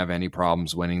State's going to have any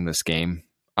problems winning this game.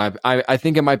 I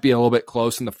think it might be a little bit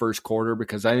close in the first quarter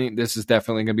because I think this is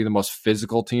definitely going to be the most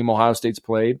physical team Ohio State's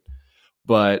played.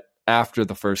 But after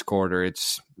the first quarter,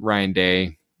 it's Ryan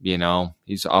Day.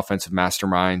 He's an offensive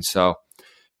mastermind, so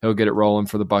he'll get it rolling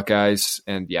for the Buckeyes.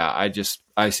 And yeah,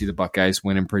 I see the Buckeyes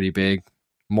winning pretty big,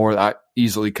 more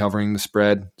easily covering the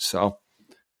spread. So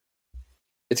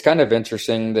it's kind of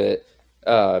interesting that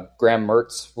Graham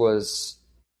Mertz was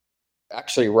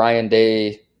actually Ryan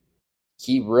Day.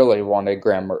 He really wanted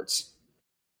Graham Mertz.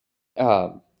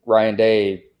 Ryan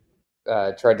Day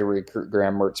tried to recruit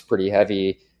Graham Mertz pretty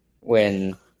heavy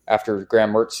after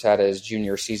Graham Mertz had his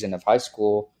junior season of high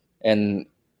school. and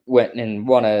went and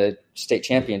won a state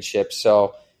championship.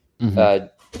 So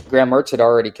Mm-hmm. Graham Mertz had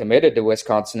already committed to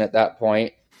Wisconsin at that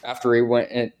point after he went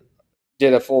and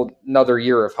did a full another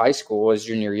year of high school, his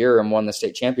junior year, and won the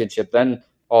state championship. Then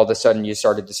all of a sudden you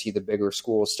started to see the bigger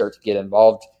schools start to get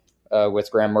involved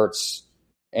with Graham Mertz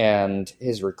and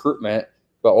his recruitment.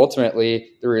 But ultimately,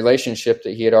 the relationship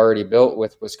that he had already built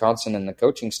with Wisconsin and the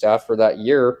coaching staff for that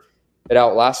year, it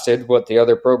outlasted what the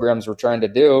other programs were trying to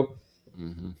do.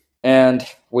 Mm-hmm. And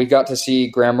we got to see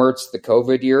Graham Mertz the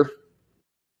COVID year.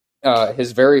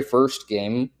 His very first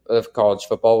game of college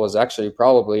football was actually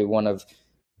probably one of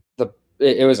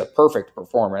it was a perfect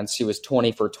performance. He was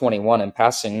 20 for 21 in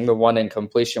passing. The one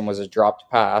incompletion was a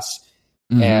dropped pass.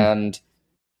 Mm-hmm. And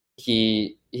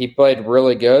he played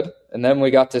really good. And then we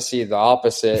got to see the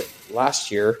opposite last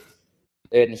year.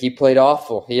 And he played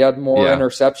awful. He had more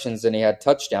interceptions than he had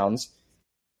touchdowns.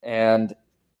 And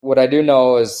what I do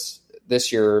know is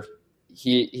this year,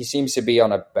 he seems to be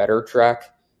on a better track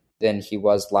than he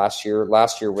was last year.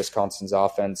 Last year, Wisconsin's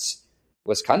offense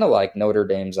was kind of like Notre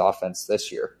Dame's offense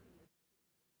this year.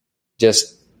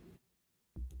 Just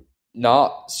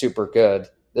not super good.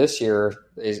 This year,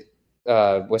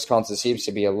 Wisconsin seems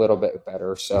to be a little bit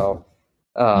better. So,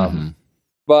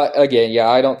 but again,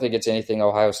 I don't think it's anything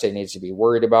Ohio State needs to be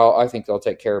worried about. I think they'll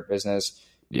take care of business.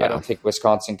 I don't think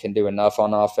Wisconsin can do enough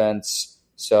on offense.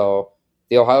 So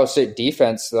the Ohio State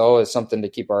defense, though, is something to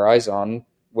keep our eyes on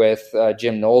with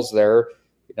Jim Knowles there.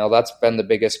 That's been the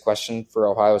biggest question for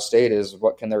Ohio State is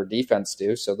what can their defense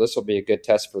do? So this will be a good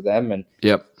test for them. And,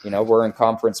 we're in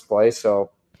conference play, so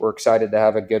we're excited to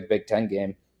have a good Big Ten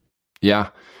game. Yeah.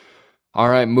 All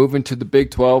right, moving to the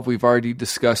Big 12. We've already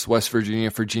discussed West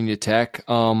Virginia, Virginia Tech.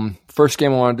 First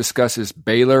game I want to discuss is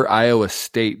Baylor, Iowa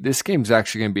State. This game's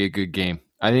actually going to be a good game.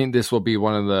 I think this will be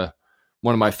one of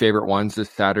my favorite ones this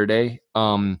Saturday.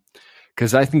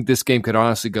 Because I think this game could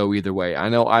honestly go either way. I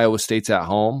know Iowa State's at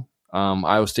home.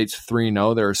 Iowa State's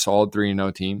 3-0. They're a solid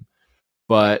 3-0 team.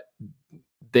 But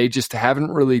they just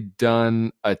haven't really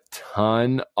done a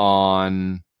ton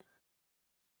on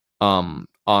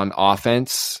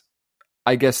offense.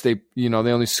 I guess they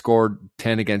only scored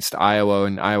 10 against Iowa,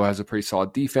 and Iowa has a pretty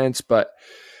solid defense. But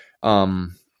I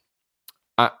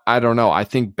don't know. I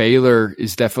think Baylor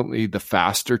is definitely the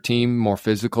faster team, more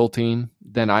physical team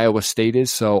than Iowa State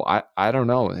is. So I don't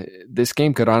know. This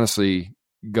game could honestly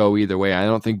go either way. I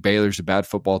don't think Baylor's a bad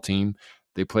football team.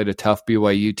 They played a tough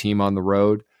BYU team on the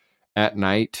road at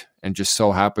night and just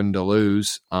so happened to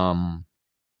lose.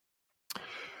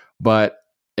 But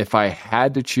if I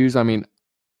had to choose,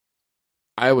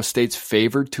 Iowa State's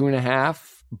favored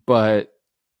 2.5, but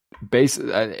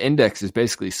index is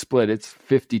basically split. It's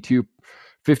 53%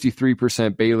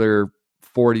 Baylor,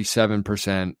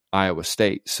 47% Iowa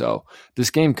State. So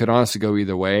this game could honestly go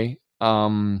either way.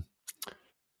 But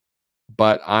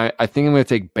I think I'm going to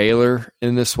take Baylor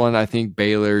in this one. I think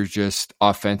Baylor just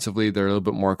offensively, they're a little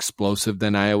bit more explosive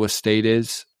than Iowa State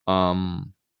is.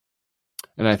 And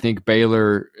I think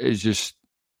Baylor is just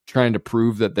trying to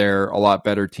prove that they're a lot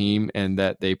better team and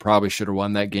that they probably should have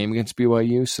won that game against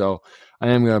BYU. So I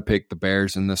am going to pick the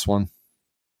Bears in this one.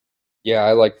 Yeah,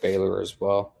 I like Baylor as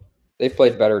well. They've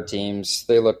played better teams.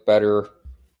 They look better.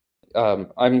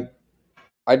 I'd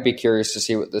be curious to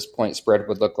see what this point spread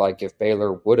would look like if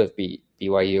Baylor would have beat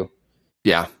BYU.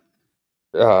 Yeah.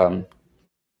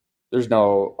 There's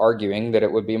no arguing that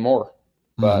it would be more.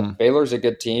 But Baylor's a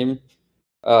good team.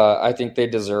 I think they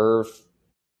deserve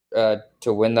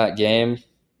to win that game.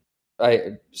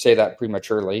 I say that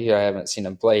prematurely. I haven't seen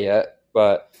them play yet.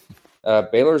 But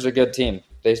Baylor's a good team.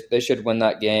 They should win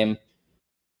that game.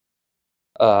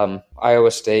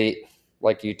 Iowa State,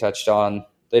 like you touched on,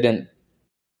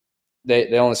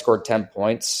 they only scored 10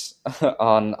 points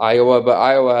on Iowa, but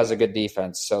Iowa has a good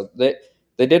defense. So they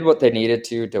did what they needed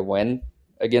to win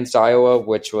against Iowa,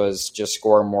 which was just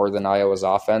score more than Iowa's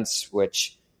offense,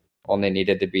 which only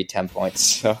needed to be 10 points.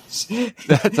 So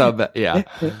that's how bad. Yeah.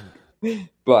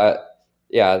 But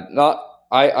yeah,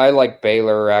 I like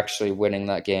Baylor actually winning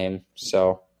that game.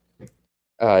 So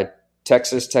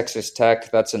Texas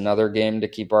Tech, that's another game to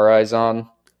keep our eyes on.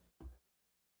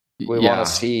 We want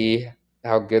to see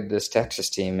how good this Texas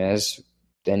team is.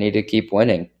 They need to keep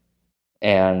winning.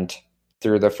 And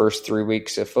through the first 3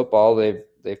 weeks of football,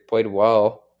 they've played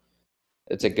well.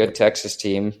 It's a good Texas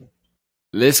team.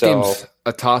 This game's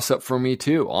a toss-up for me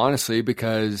too, honestly,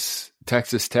 because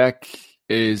Texas Tech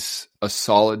is a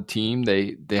solid team.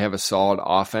 They have a solid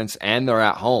offense, and they're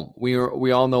at home.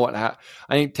 We all know what I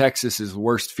think Texas's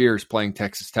worst fear is playing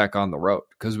Texas Tech on the road,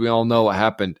 because we all know what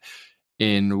happened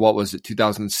in,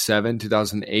 2007,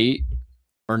 2008,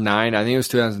 or 9. I think it was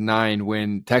 2009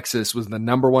 when Texas was the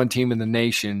number 1 team in the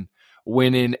nation,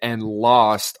 went in and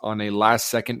lost on a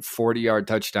last-second 40-yard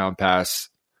touchdown pass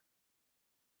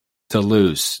to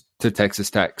lose to Texas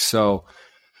Tech. So,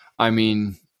 I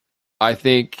mean, I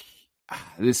think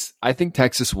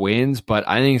Texas wins, but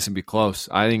I think it's going to be close.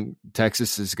 I think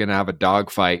Texas is going to have a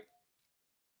dogfight.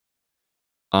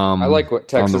 I like what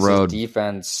Texas's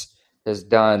defense has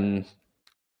done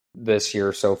this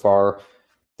year so far.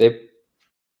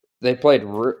 They played.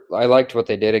 I liked what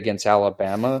they did against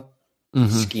Alabama,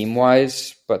 scheme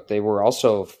wise, but they were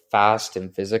also fast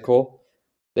and physical.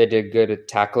 They did good at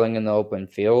tackling in the open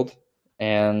field,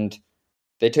 and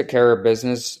they took care of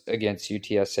business against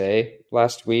UTSA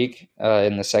last week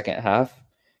in the second half.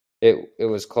 It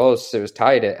was close. It was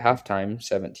tied at halftime,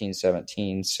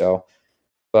 17-17. So,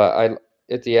 but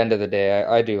at the end of the day,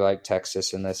 I do like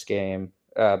Texas in this game.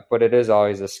 But it is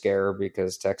always a scare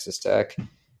because Texas Tech,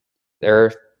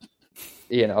 they're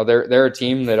a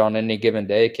team that on any given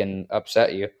day can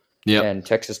upset you. Yeah. And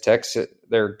Texas Tech,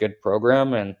 they're a good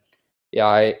program. And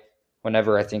yeah,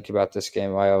 whenever I think about this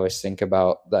game, I always think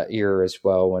about that year as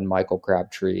well when Michael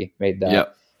Crabtree made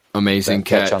that amazing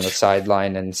catch on the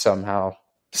sideline and somehow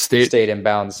stayed in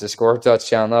bounds to score a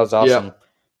touchdown. That was awesome. Yep.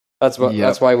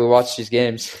 That's why we watch these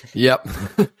games. Yep.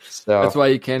 So that's why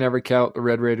you can't ever count the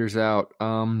Red Raiders out.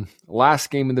 Last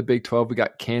game in the Big 12, we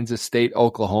got Kansas State,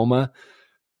 Oklahoma.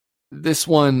 This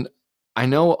one, I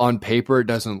know on paper it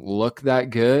doesn't look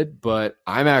that good, but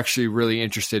I'm actually really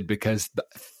interested because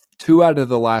 2 out of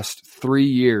the last 3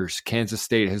 years Kansas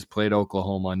State has played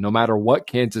Oklahoma. No matter what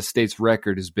Kansas State's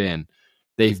record has been,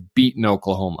 they've beaten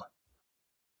Oklahoma.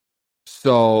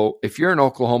 So if you're an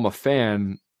Oklahoma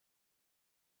fan,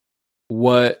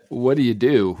 what do you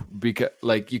do? Because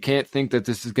you can't think that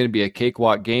this is going to be a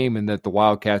cakewalk game and that the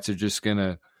Wildcats are just going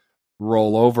to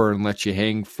roll over and let you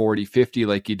hang 40-50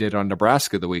 like you did on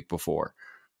Nebraska the week before.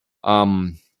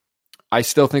 I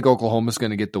still think Oklahoma's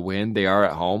going to get the win. They are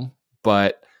at home,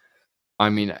 but I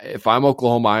mean, if I'm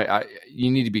Oklahoma,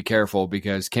 you need to be careful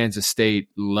because Kansas State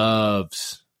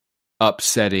loves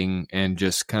upsetting and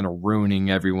just kind of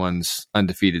ruining everyone's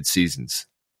undefeated seasons.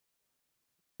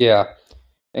 Yeah.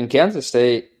 In Kansas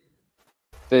State,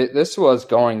 this was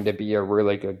going to be a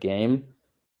really good game.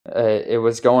 It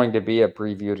was going to be a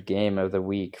previewed game of the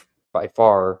week by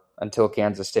far until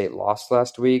Kansas State lost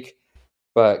last week.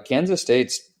 But Kansas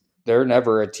they're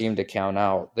never a team to count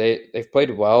out. They've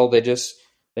played well. They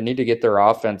need to get their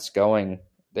offense going.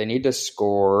 They need to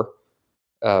score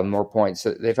more points.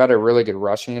 They've had a really good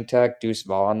rushing attack. Deuce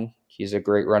Vaughn, he's a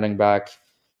great running back.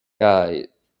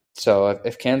 So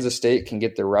if Kansas State can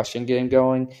get their rushing game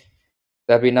going,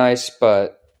 that'd be nice.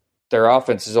 But their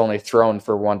offense is only thrown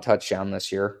for 1 touchdown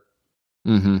this year.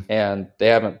 And they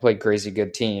haven't played crazy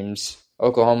good teams.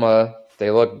 Oklahoma,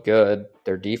 they look good.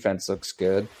 Their defense looks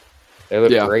good. They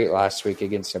looked great last week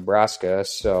against Nebraska.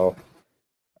 So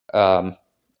I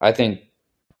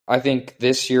think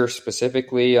this year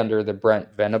specifically under the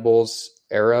Brent Venables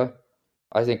era,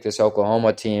 I think this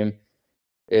Oklahoma team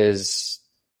is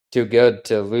too good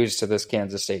to lose to this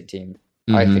Kansas State team,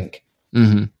 I think.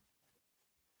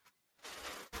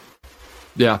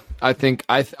 Yeah, I think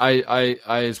I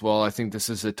as well. I think this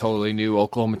is a totally new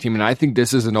Oklahoma team, and I think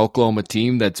this is an Oklahoma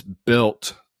team that's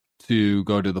built to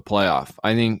go to the playoff.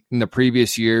 I think in the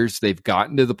previous years they've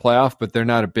gotten to the playoff, but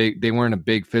they weren't a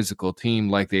big physical team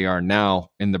like they are now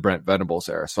in the Brent Venables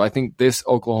era. So I think this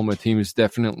Oklahoma team is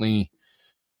definitely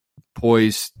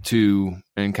poised to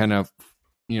and kind of,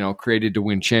 created to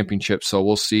win championships. So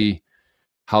we'll see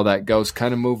how that goes.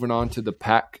 Kind of moving on to the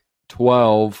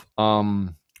Pac-12.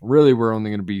 Really, we're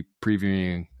only going to be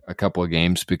previewing a couple of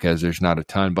games because there's not a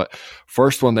ton. But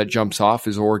first one that jumps off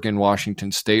is Oregon,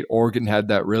 Washington State. Oregon had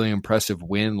that really impressive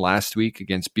win last week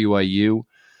against BYU.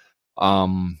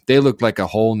 They looked like a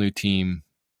whole new team,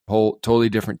 totally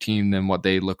different team than what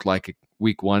they looked like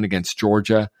week 1 against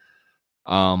Georgia.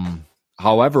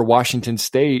 However, Washington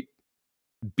State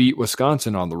beat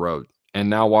Wisconsin on the road, and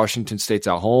now Washington State's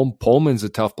at home. Pullman's a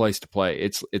tough place to play.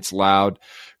 It's loud.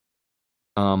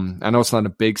 I know it's not a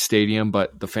big stadium,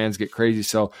 but the fans get crazy.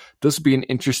 So this will be an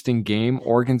interesting game.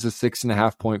 Oregon's a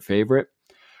 6.5 point favorite.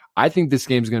 I think this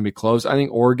game's going to be close. I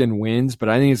think Oregon wins, but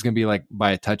I think it's going to be like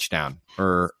by a touchdown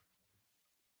or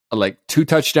like 2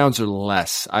 touchdowns or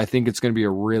less. I think it's going to be a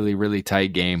really, really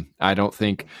tight game. I don't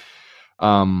think,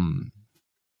 that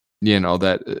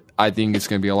I think it's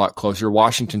going to be a lot closer.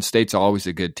 Washington State's always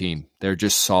a good team. They're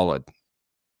just solid.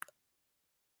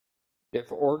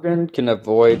 If Oregon can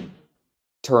avoid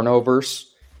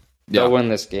turnovers, they'll win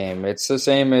this game. It's the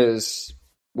same as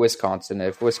Wisconsin.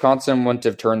 If Wisconsin wouldn't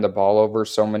have turned the ball over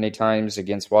so many times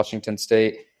against Washington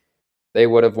State, they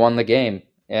would have won the game.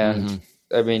 And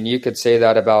I mean, you could say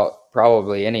that about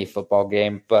probably any football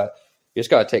game, but you just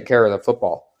got to take care of the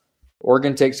football.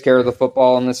 Oregon takes care of the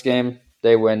football in this game,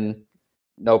 they win,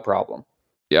 no problem.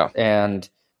 Yeah.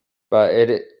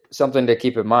 But something to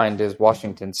keep in mind is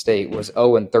Washington State was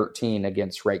 0-13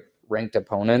 against ranked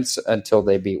opponents until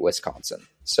they beat Wisconsin.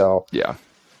 So yeah,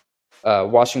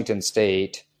 Washington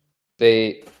State,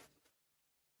 they're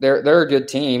a good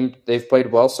team. They've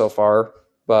played well so far,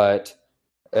 but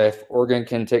if Oregon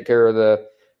can take care of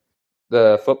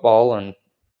the football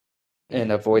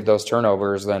and avoid those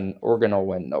turnovers, then Oregon will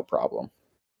win, no problem.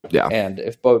 Yeah. And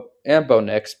if Bo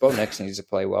Nix needs to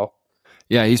play well.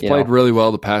 Yeah, he's played really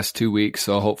well the past 2 weeks,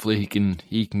 so hopefully he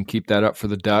can keep that up for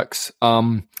the Ducks.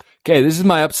 Okay, this is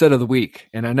my upset of the week,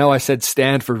 and I know I said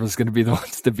Stanford was going to be the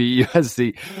ones to beat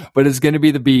USC, but it's going to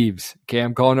be the Beavs. Okay,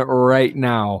 I'm calling it right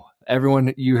now.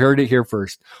 Everyone, you heard it here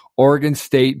first. Oregon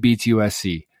State beats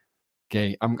USC.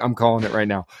 Okay, I'm calling it right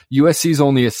now. USC is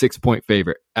only a 6-point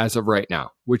favorite as of right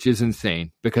now, which is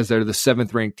insane because they're the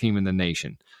 7th ranked team in the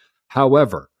nation.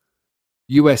 However,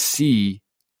 USC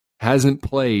hasn't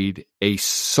played a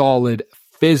solid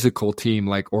physical team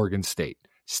like Oregon State.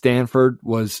 Stanford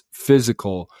was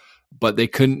physical, but they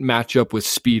couldn't match up with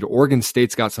speed. Oregon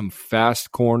State's got some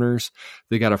fast corners.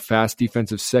 They got a fast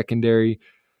defensive secondary.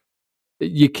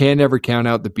 You can't ever count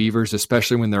out the Beavers,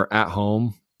 especially when they're at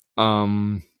home.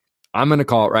 I'm going to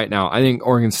call it right now. I think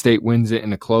Oregon State wins it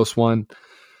in a close one.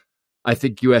 I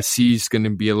think USC is going to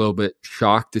be a little bit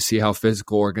shocked to see how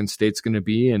physical Oregon State's going to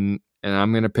be, and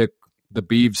I'm going to pick the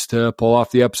Beavs to pull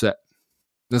off the upset.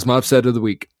 That's my upset of the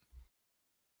week.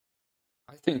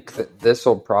 I think that this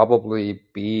will probably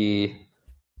be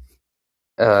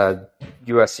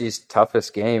USC's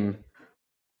toughest game.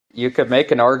 You could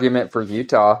make an argument for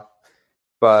Utah,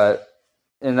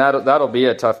 and that'll be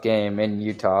a tough game in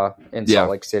Utah, in Salt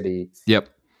Lake City. Yep.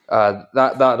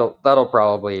 That'll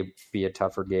probably be a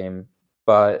tougher game.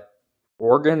 But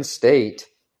Oregon State,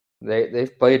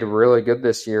 they've played really good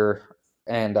this year,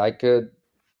 and I could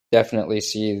definitely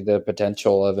see the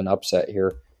potential of an upset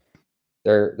here.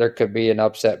 There could be an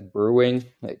upset brewing.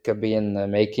 It could be in the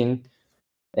making,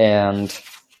 and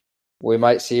we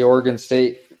might see Oregon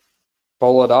State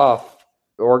pull it off.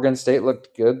 Oregon State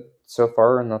looked good so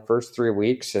far in the first 3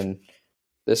 weeks, and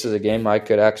this is a game I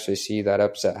could actually see that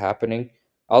upset happening.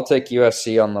 I'll take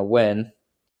USC on the win.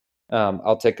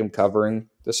 I'll take them covering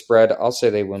the spread. I'll say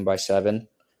they win by 7,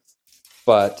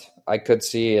 but I could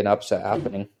see an upset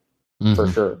happening for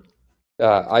sure.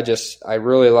 I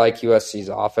really like USC's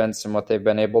offense and what they've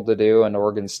been able to do, and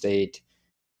Oregon State,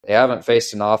 they haven't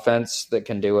faced an offense that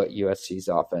can do what USC's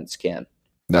offense can.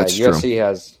 That's true.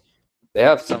 USC they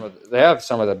have some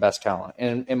of the best talent,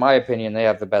 and in my opinion, they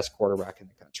have the best quarterback in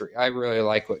the country. I really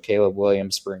like what Caleb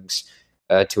Williams brings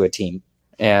to a team,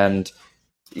 and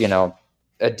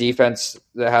a defense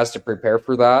that has to prepare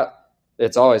for that.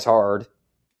 It's always hard.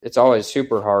 It's always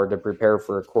super hard to prepare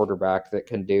for a quarterback that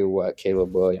can do what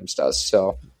Caleb Williams does.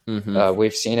 So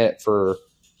we've seen it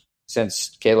since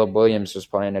Caleb Williams was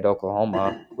playing at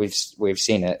Oklahoma. We've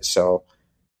seen it. So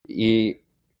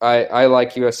I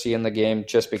like USC in the game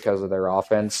just because of their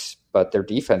offense, but their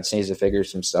defense needs to figure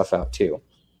some stuff out too.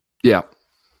 Yeah,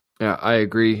 I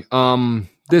agree.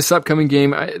 This upcoming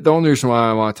game, the only reason why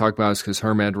I want to talk about it is because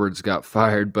Herm Edwards got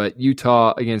fired, but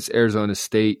Utah against Arizona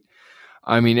State.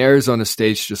 I mean, Arizona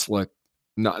State's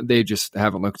they just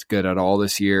haven't looked good at all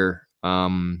this year. I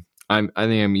think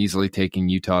I'm easily taking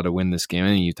Utah to win this game. I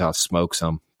think Utah smokes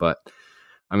them, but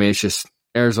I mean, it's just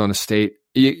Arizona State.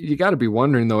 You got to be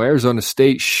wondering though, Arizona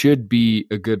State should be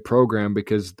a good program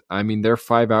because I mean, they're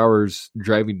 5 hours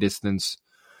driving distance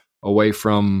away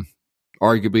from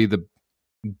arguably the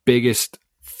biggest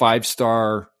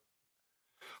 5-star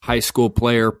high school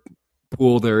player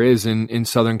pool there is in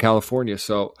Southern California.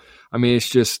 So, I mean, it's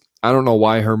just, I don't know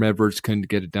why Herm Edwards couldn't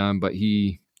get it done, but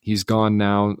he's gone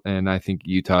now, and I think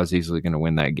Utah's easily going to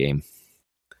win that game.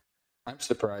 I'm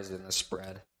surprised in the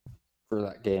spread for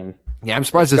that game. Yeah, I'm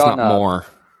surprised it's not more.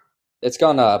 It's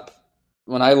gone up.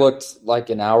 When I looked like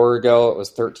an hour ago, it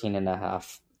was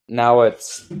 13.5. Now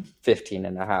it's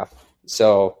 15.5.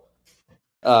 So,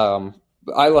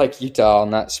 I like Utah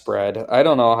on that spread. I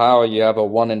don't know how you have a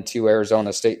 1-2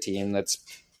 Arizona State team that's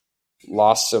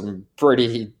lost some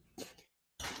pretty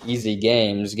easy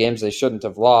games they shouldn't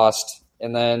have lost,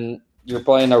 and then you're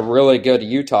playing a really good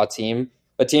Utah team,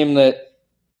 a team that,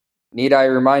 need I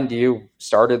remind you,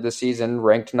 started the season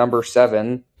ranked number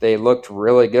 7. They looked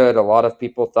really good. A lot of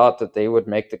people thought that they would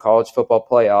make the college football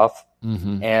playoff,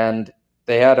 and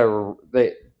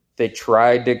they they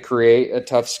tried to create a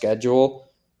tough schedule.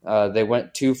 They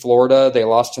went to Florida. They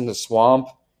lost in the Swamp.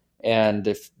 And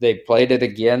if they played it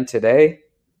again today,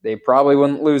 they probably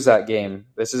wouldn't lose that game.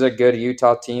 This is a good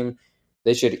Utah team.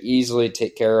 They should easily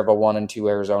take care of a 1-2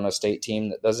 Arizona State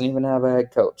team that doesn't even have a head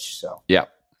coach. So yeah.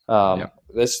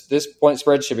 This point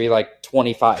spread should be like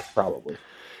 25 probably.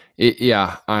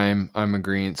 I'm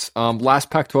agreeing. Last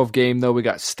Pac-12 game though, we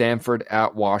got Stanford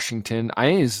at Washington. I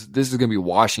think this is going to be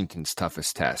Washington's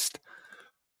toughest test.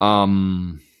 I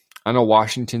know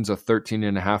Washington's a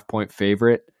 13.5 point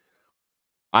favorite.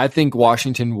 I think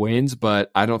Washington wins,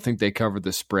 but I don't think they cover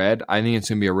the spread. I think it's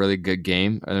going to be a really good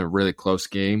game and a really close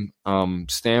game.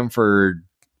 Stanford,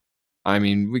 I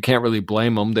mean, we can't really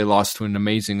blame them. They lost to an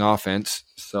amazing offense,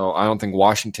 so I don't think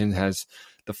Washington has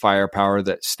the firepower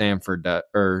that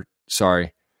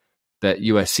that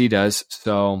USC does.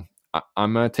 So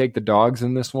I'm going to take the dogs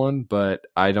in this one, but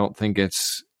I don't think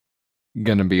it's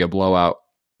going to be a blowout,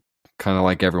 kind of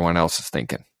like everyone else is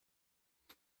thinking.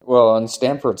 Well, and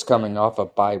Stanford's coming off a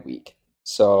bye week,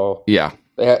 so yeah,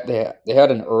 they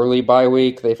had an early bye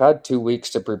week. They've had 2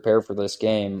 weeks to prepare for this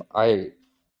game. I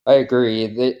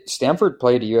agree. Stanford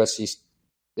played USC.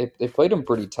 They played them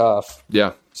pretty tough.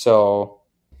 Yeah. So,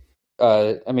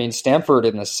 I mean, Stanford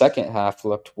in the second half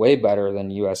looked way better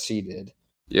than USC did.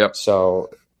 Yep.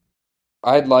 So,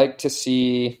 I'd like to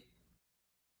see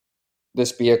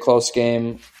this be a close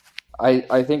game.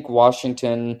 I think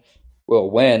Washington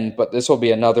will win, but this will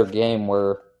be another game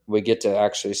where we get to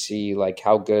actually see like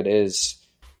how good is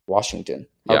Washington?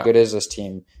 How good is this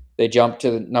team? They jumped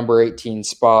to the number 18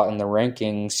 spot in the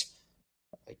rankings.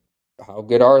 Like, how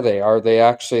good are they? Are they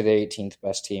actually the 18th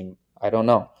best team? I don't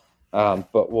know.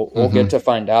 But we'll get to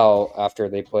find out after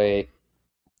they play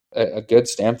a good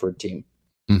Stanford team.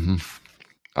 Mm-hmm.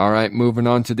 All right, moving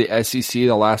on to the SEC,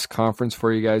 the last conference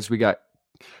for you guys. We got,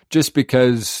 just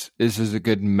because this is a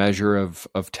good measure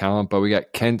of talent, but we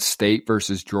got Kent State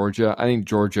versus Georgia. I think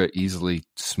Georgia easily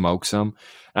smokes them.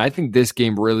 And I think this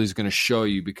game really is going to show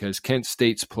you, because Kent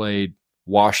State's played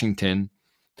Washington,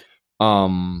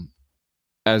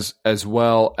 as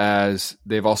well as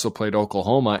they've also played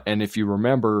Oklahoma. And if you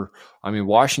remember, I mean,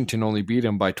 Washington only beat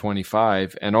them by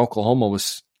 25, and Oklahoma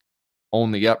was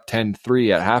only up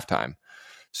 10-3 at halftime.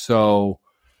 So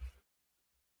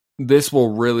this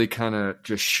will really kind of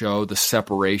just show the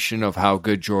separation of how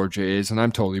good Georgia is. And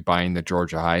I'm totally buying the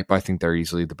Georgia hype. I think they're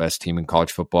easily the best team in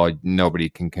college football. Nobody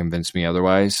can convince me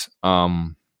otherwise.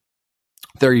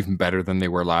 They're even better than they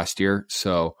were last year.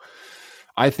 So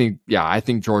I think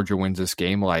Georgia wins this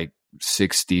game like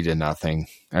 60-0.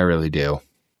 I really do.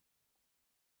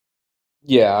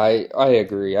 Yeah, I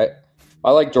agree. I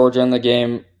like Georgia in the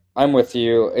game. I'm with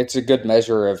you. It's a good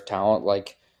measure of talent,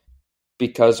 like,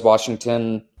 because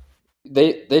Washington,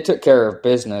 they took care of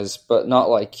business, but not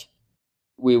like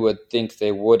we would think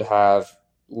they would have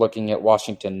looking at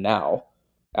Washington now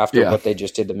after what they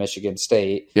just did to Michigan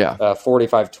State. Yeah.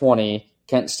 45-20,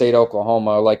 Kent State,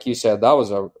 Oklahoma. Like you said, that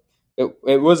was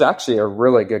it was actually a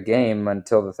really good game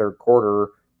until the third quarter,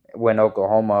 when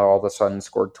Oklahoma all of a sudden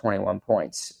scored 21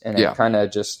 points. And it kind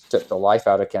of just took the life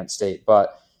out of Kent State.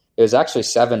 But it was actually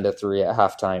 7-3 at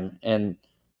halftime. And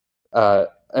I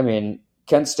mean,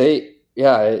 Kent State,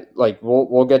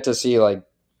 we'll get to see like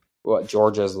what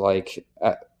Georgia's like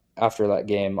after that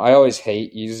game. I always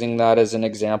hate using that as an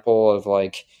example of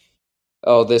like,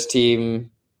 oh, this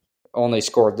team only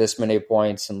scored this many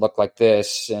points and looked like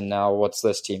this, and now what's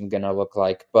this team gonna look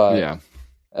like? But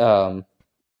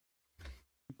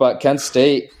but Kent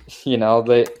State,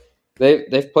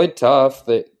 they've played tough.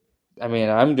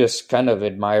 I'm just kind of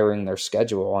admiring their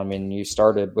schedule. I mean, you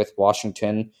started with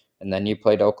Washington, and then you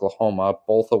played Oklahoma,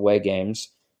 both away games.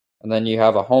 And then you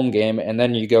have a home game, and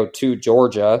then you go to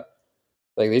Georgia.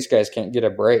 Like, these guys can't get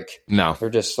a break. No. They're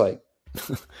just, like,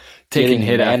 taking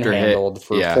hit after hit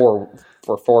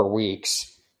for 4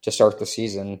 weeks to start the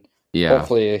season. Yeah.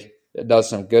 Hopefully it does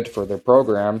some good for their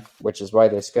program, which is why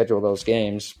they schedule those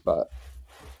games. But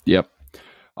yep.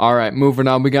 All right, moving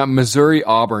on. We got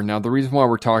Missouri-Auburn. Now, the reason why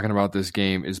we're talking about this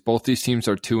game is both these teams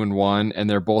are 2-1, and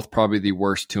they're both probably the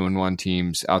worst 2-1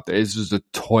 teams out there. This is a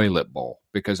toilet bowl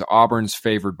because Auburn's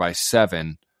favored by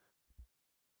 7.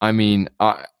 I mean,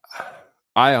 I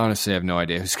honestly have no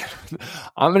idea who's going to.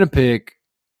 I'm going to pick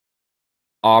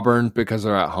Auburn because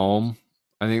they're at home.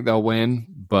 I think they'll win,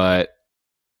 but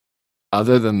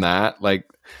other than that, like,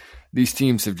 these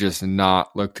teams have just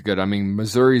not looked good. I mean,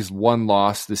 Missouri's one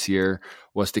loss this year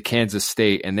was to Kansas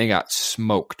State, and they got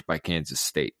smoked by Kansas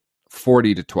State,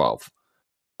 40-12.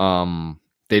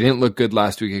 They didn't look good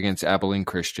last week against Abilene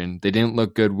Christian. They didn't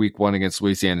look good week 1 against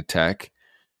Louisiana Tech.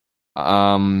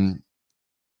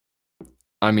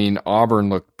 I mean, Auburn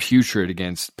looked putrid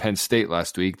against Penn State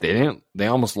last week. They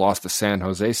almost lost to San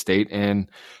Jose State, and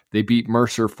they beat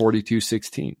Mercer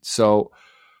 42-16. So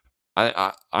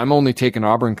I'm only taking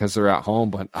Auburn because they're at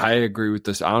home, but I agree with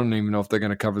this. I don't even know if they're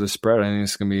going to cover the spread. I think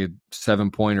it's going to be a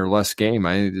 7-point or less game.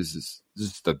 I think this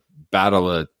is the battle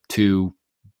of two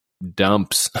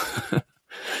dumps.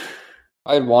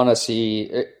 I'd want to see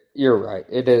it. You're right.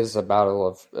 It is a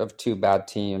battle of two bad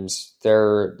teams.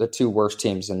 They're the two worst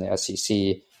teams in the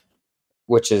SEC,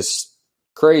 which is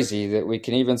crazy that we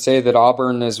can even say that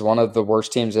Auburn is one of the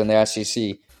worst teams in the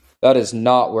SEC. That is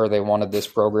not where they wanted this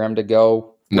program to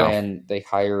go when they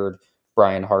hired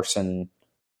Brian Harsin,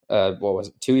 what was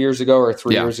it, 2 years ago or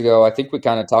 3 years ago? I think we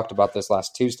kind of talked about this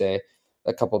last Tuesday,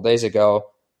 a couple of days ago.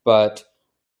 But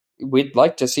we'd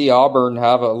like to see Auburn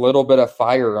have a little bit of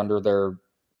fire under their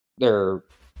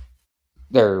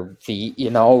feet,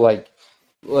 like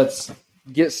let's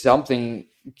get something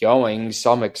going,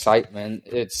 some excitement.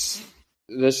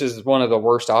 This is one of the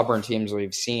worst Auburn teams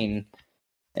we've seen,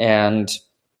 and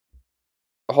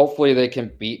hopefully they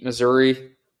can beat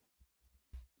Missouri.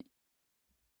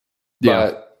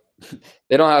 But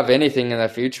they don't have anything in the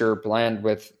future planned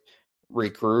with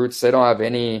recruits. They don't have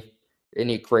any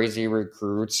crazy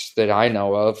recruits that I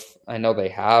know of. I know they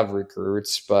have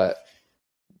recruits, but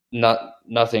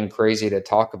nothing crazy to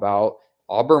talk about.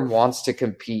 Auburn wants to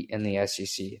compete in the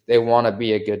SEC. They want to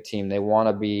be a good team. They want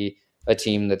to be a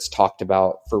team that's talked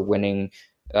about for winning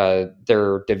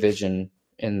their division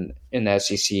in the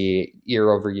SEC year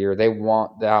over year. They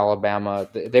want the Alabama.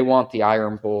 They want the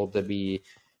Iron Bowl to be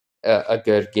a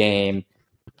good game.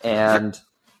 And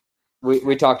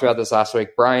we talked about this last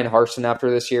week. Brian Harsin,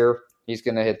 after this year, he's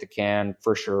going to hit the can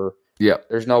for sure. Yeah.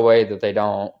 There's no way that they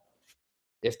don't.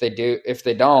 If they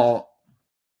don't,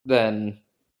 then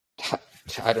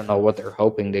I don't know what they're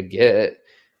hoping to get.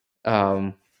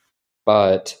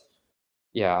 But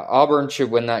yeah, Auburn should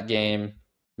win that game.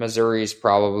 Missouri's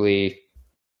probably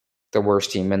the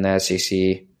worst team in the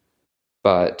SEC,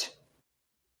 but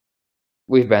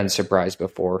we've been surprised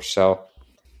before. So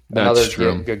another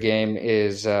good game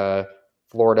is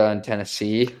Florida and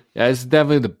Tennessee. Yeah, it's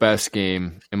definitely the best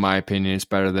game in my opinion. It's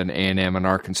better than A&M and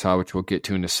Arkansas, which we'll get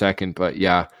to in a second. But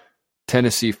yeah,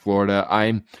 Tennessee, Florida.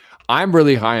 I'm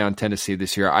really high on Tennessee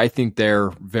this year. I think they're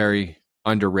very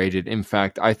underrated. In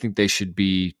fact, I think they should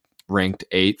be ranked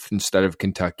 8th instead of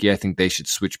Kentucky. I think they should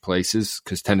switch places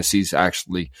because Tennessee's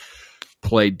actually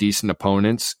played decent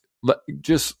opponents.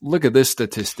 Just look at this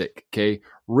statistic, okay?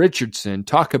 Richardson,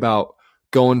 talk about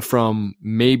going from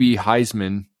maybe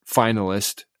Heisman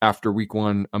finalist after week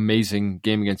 1, amazing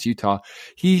game against Utah.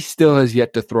 He still has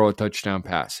yet to throw a touchdown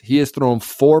pass. He has thrown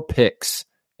 4 picks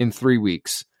in 3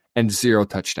 weeks and 0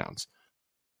 touchdowns.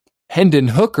 Hendon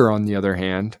Hooker, on the other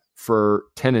hand, for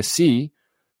Tennessee,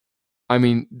 I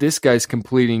mean, this guy's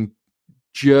completing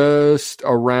just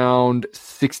around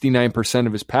 69%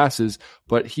 of his passes,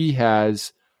 but he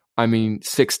has,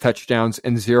 6 touchdowns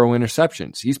and 0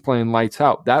 interceptions. He's playing lights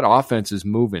out. That offense is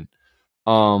moving.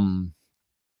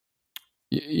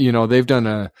 They've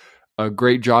done a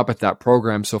great job at that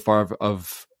program so far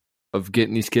of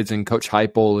getting these kids in. Coach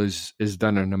Heupel has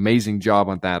done an amazing job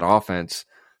on that offense.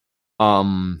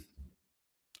 ESPN's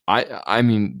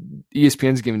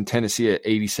given Tennessee an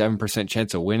 87%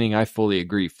 chance of winning. I fully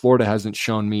agree. Florida hasn't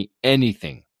shown me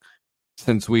anything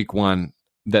since week 1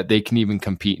 that they can even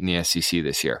compete in the SEC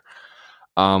this year.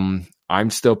 I'm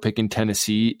still picking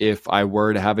Tennessee. If I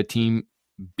were to have a team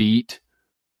beat,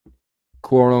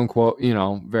 quote unquote,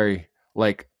 very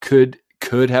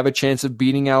could have a chance of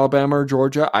beating Alabama or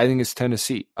Georgia, I think it's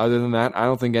Tennessee. Other than that, I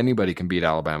don't think anybody can beat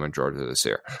Alabama and Georgia this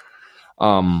year.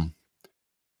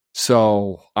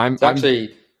 So it's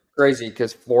actually crazy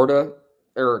because Florida,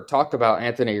 or talk about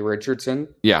Anthony Richardson.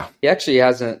 Yeah. He actually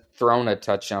hasn't thrown a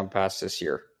touchdown pass this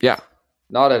year. Yeah.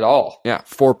 Not at all. Yeah.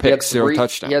 4 picks, 0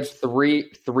 touchdowns. He had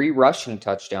three rushing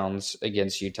touchdowns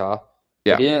against Utah.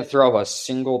 Yeah. He didn't throw a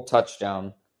single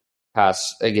touchdown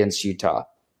pass against Utah.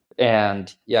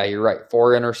 And yeah, you're right.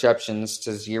 4 interceptions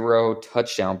to 0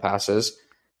 touchdown passes.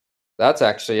 That's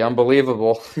actually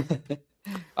unbelievable.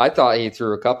 I thought he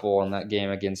threw a couple in that game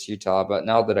against Utah, but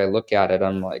now that I look at it,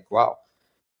 I'm like, wow,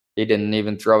 he didn't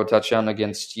even throw a touchdown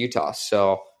against Utah.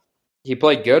 So he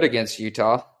played good against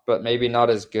Utah, but maybe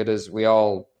not as good as we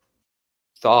all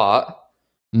thought.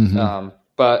 Mm-hmm.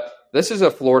 But this is a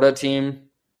Florida team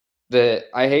that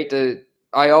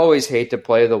I always hate to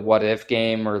play the what if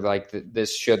game or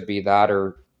this should be that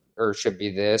or should be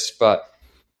this, but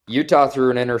Utah threw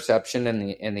an interception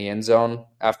in the end zone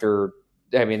after,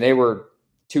 they were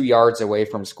 2 yards away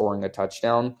from scoring a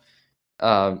touchdown.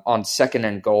 on 2nd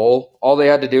and goal. All they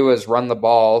had to do was run the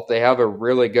ball. They have a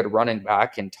really good running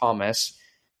back in Thomas,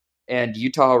 and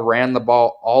Utah ran the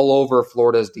ball all over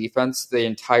Florida's defense the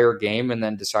entire game and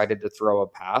then decided to throw a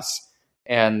pass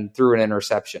and threw an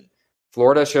interception.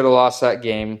 Florida should have lost that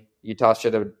game. Utah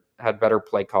should have had better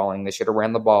play calling. They should have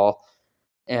ran the ball,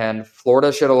 and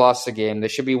Florida should have lost the game. They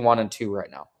should be 1-2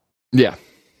 right now. Yeah.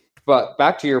 But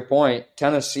back to your point,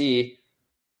 Tennessee,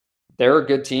 they're a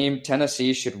good team.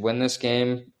 Tennessee should win this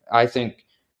game. I think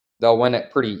they'll win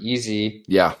it pretty easy.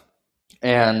 Yeah.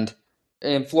 And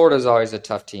Florida's always a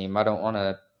tough team. I don't want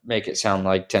to make it sound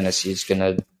like Tennessee's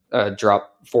going to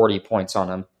drop 40 points on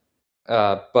them.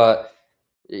 But,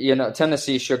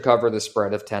 Tennessee should cover the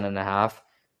spread of 10.5.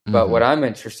 But what I'm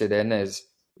interested in is,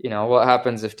 what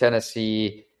happens if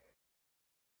Tennessee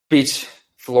beats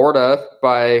Florida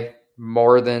by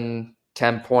more than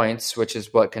 10 points, which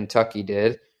is what Kentucky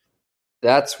did.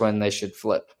 That's when they should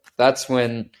flip. That's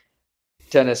when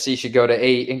Tennessee should go to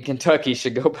 8 and Kentucky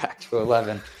should go back to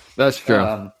 11. That's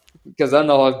true. Because then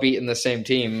they'll have beaten the same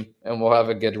team and we'll have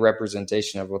a good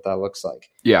representation of what that looks like.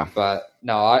 Yeah. But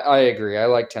no, I agree. I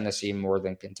like Tennessee more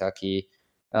than Kentucky.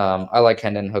 I like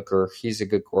Hendon Hooker. He's a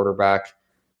good quarterback.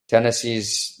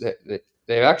 Tennessee's,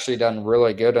 they've actually done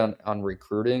really good on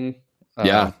recruiting.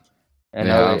 Yeah.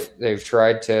 And they've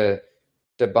tried to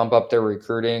bump up their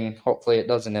recruiting. Hopefully it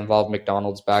doesn't involve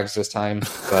McDonald's bags this time.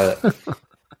 But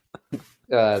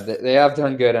they have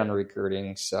done good on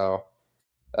recruiting. So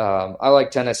I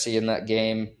like Tennessee in that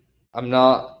game. I'm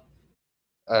not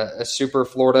a super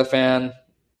Florida fan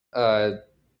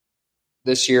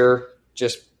this year,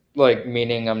 just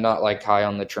meaning I'm not high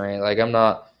on the train. I'm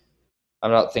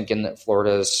not thinking that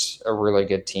Florida's a really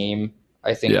good team.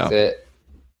 I think that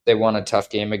they won a tough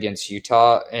game against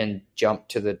Utah and jumped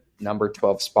to the number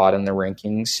 12 spot in the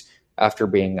rankings after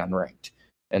being unranked.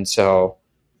 And so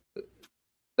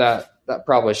that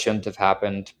probably shouldn't have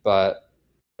happened, but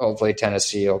hopefully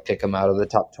Tennessee will kick them out of the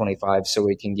top 25 so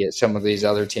we can get some of these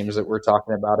other teams that we're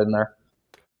talking about in there.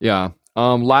 Yeah.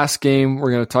 Last game we're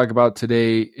going to talk about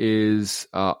today is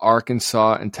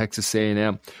Arkansas and Texas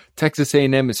A&M. Texas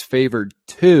A&M is favored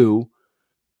 2.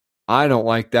 I don't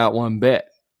like that one bit.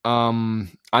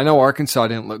 I know Arkansas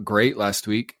didn't look great last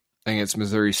week against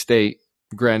Missouri State.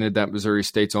 Granted, that Missouri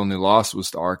State's only loss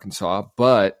was to Arkansas,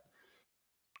 but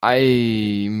I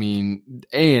mean,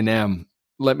 A&M,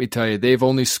 let me tell you, they've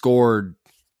only scored,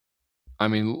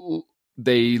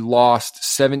 they lost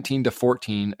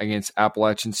 17-14 against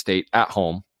Appalachian State at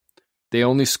home. They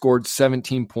only scored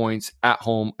 17 points at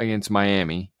home against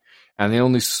Miami. And they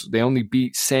only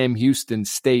beat Sam Houston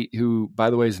State, who, by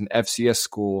the way, is an FCS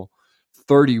school,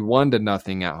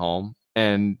 31-0 at home.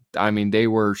 And, they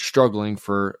were struggling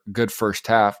for a good first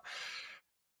half.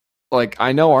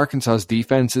 I know Arkansas's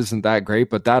defense isn't that great,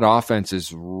 but that offense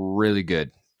is really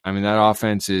good. That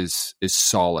offense is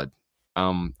solid.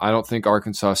 I don't think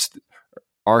Arkansas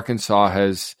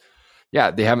has,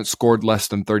 they haven't scored less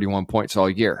than 31 points all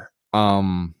year.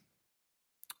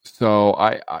 So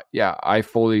I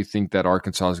fully think that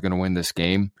Arkansas is going to win this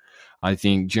game. I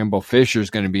think Jimbo Fisher is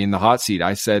going to be in the hot seat.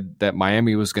 I said that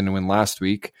Miami was going to win last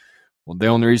week. Well, the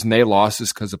only reason they lost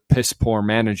is because of piss poor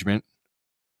management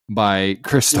by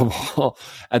Cristobal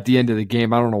at the end of the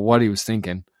game. I don't know what he was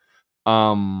thinking.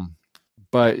 But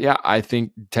I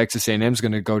think Texas A&M is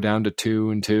going to go down to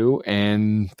 2-2,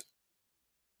 and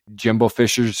Jimbo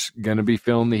Fisher's going to be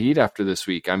feeling the heat after this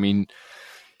week.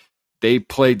 They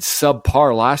played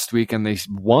subpar last week and they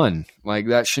won.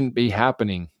 That shouldn't be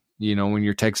happening, when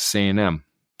you're Texas A&M.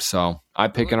 So I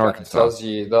pick an Arkansas. Tells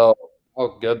you though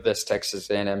how good this Texas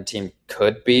A&M team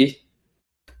could be.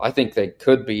 I think they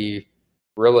could be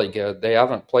really good. They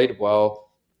haven't played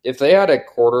well. If they had a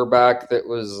quarterback that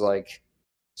was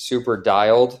super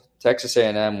dialed, Texas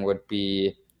A&M would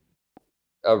be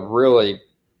a really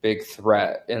big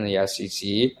threat in the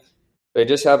SEC. They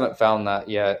just haven't found that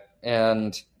yet.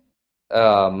 And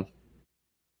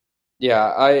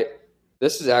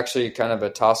this is actually kind of a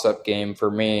toss-up game for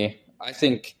me. I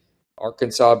think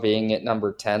Arkansas being at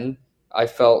number 10, I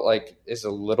felt is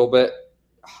a little bit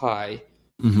high.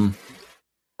 Mm-hmm.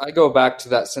 I go back to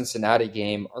that Cincinnati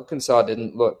game. Arkansas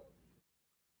didn't look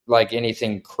like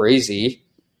anything crazy.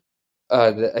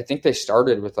 I think they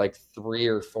started with 3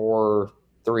 or 4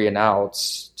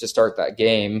 3-and-outs to start that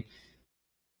game.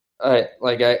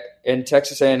 In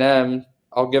Texas A&M,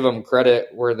 I'll give them credit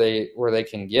where they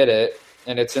can get it,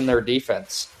 and it's in their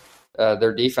defense.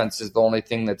 Their defense is the only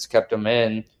thing that's kept them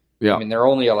in. Yeah. They're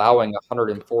only allowing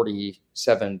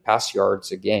 147 pass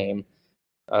yards a game.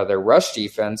 Their rush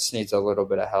defense needs a little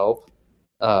bit of help.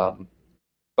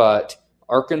 But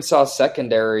Arkansas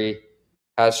secondary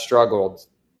has struggled.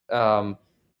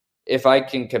 If I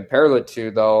can compare the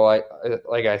two, though, I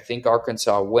think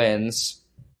Arkansas wins.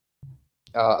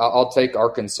 I'll take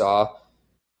Arkansas,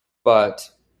 but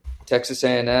Texas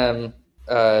A&M,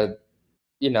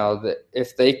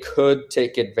 if they could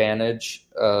take advantage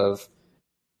of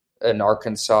an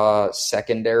Arkansas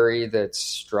secondary that's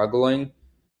struggling,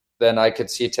 then I could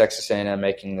see Texas A&M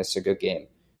making this a good game.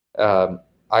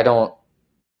 I don't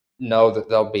know that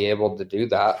they'll be able to do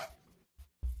that,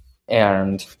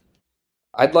 and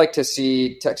I'd like to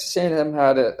see Texas A&M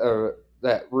had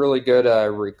that really good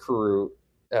recruit,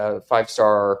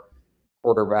 5-star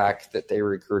quarterback that they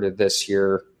recruited this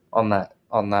year on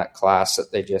that class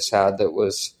that they just had that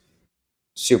was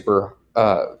super,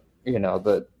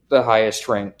 the highest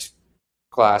ranked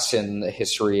class in the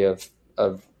history of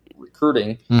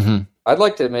recruiting. Mm-hmm. I'd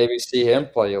like to maybe see him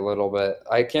play a little bit.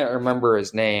 I can't remember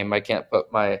his name. I can't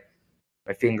put my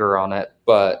finger on it,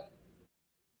 but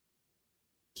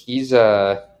he's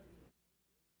you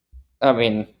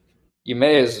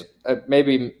may as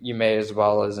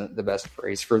well isn't the best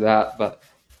phrase for that, but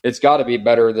it's got to be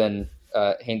better than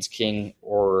Haynes King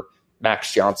or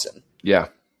Max Johnson. Yeah.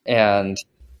 And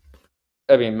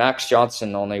Max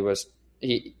Johnson only was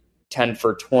 10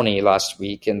 for 20 last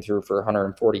week and threw for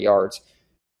 140 yards.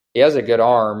 He has a good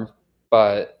arm,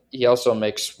 but he also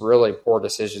makes really poor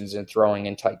decisions in throwing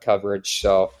in tight coverage.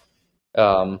 So,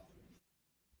 I'd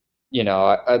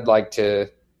like to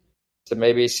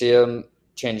maybe see him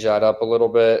change that up a little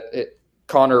bit.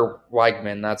 Connor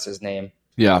Weigman, that's his name.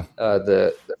 Yeah.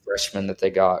 The freshman that they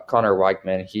got, Connor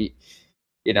Weigman.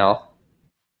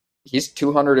 He's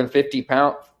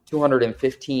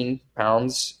 215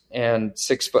 pounds and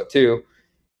 6'2".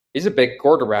 He's a big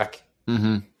quarterback.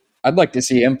 Mm-hmm. I'd like to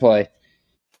see him play.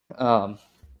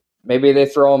 Maybe they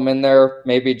throw him in there.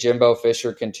 Maybe Jimbo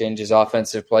Fisher can change his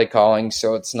offensive play calling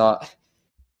so it's not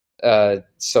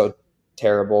so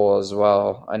terrible as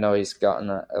well. I know he's gotten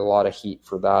a lot of heat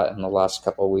for that in the last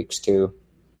couple of weeks too.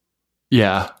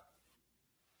 Yeah.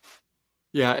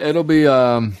 Yeah, it'll be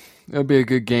a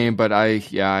good game, but I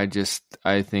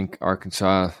think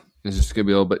Arkansas is just gonna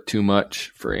be a little bit too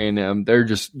much for A&M. They're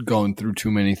just going through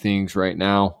too many things right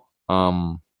now.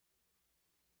 But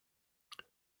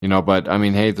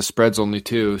hey, the spread's only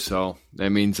 2, so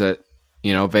that means that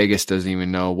Vegas doesn't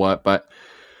even know what. But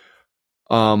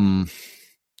we're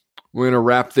gonna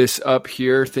wrap this up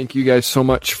here. Thank you guys so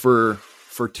much for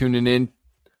tuning in.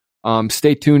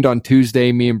 Stay tuned on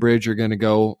Tuesday. Me and Bridge are gonna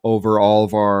go over all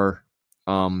of our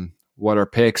what our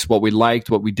picks, what we liked,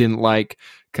 what we didn't like,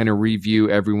 kind of review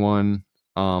everyone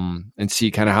and see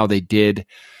kind of how they did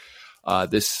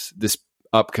this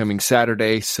upcoming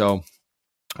Saturday. So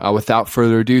without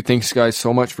further ado, thanks guys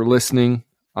so much for listening.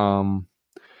 And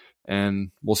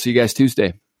we'll see you guys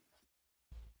Tuesday.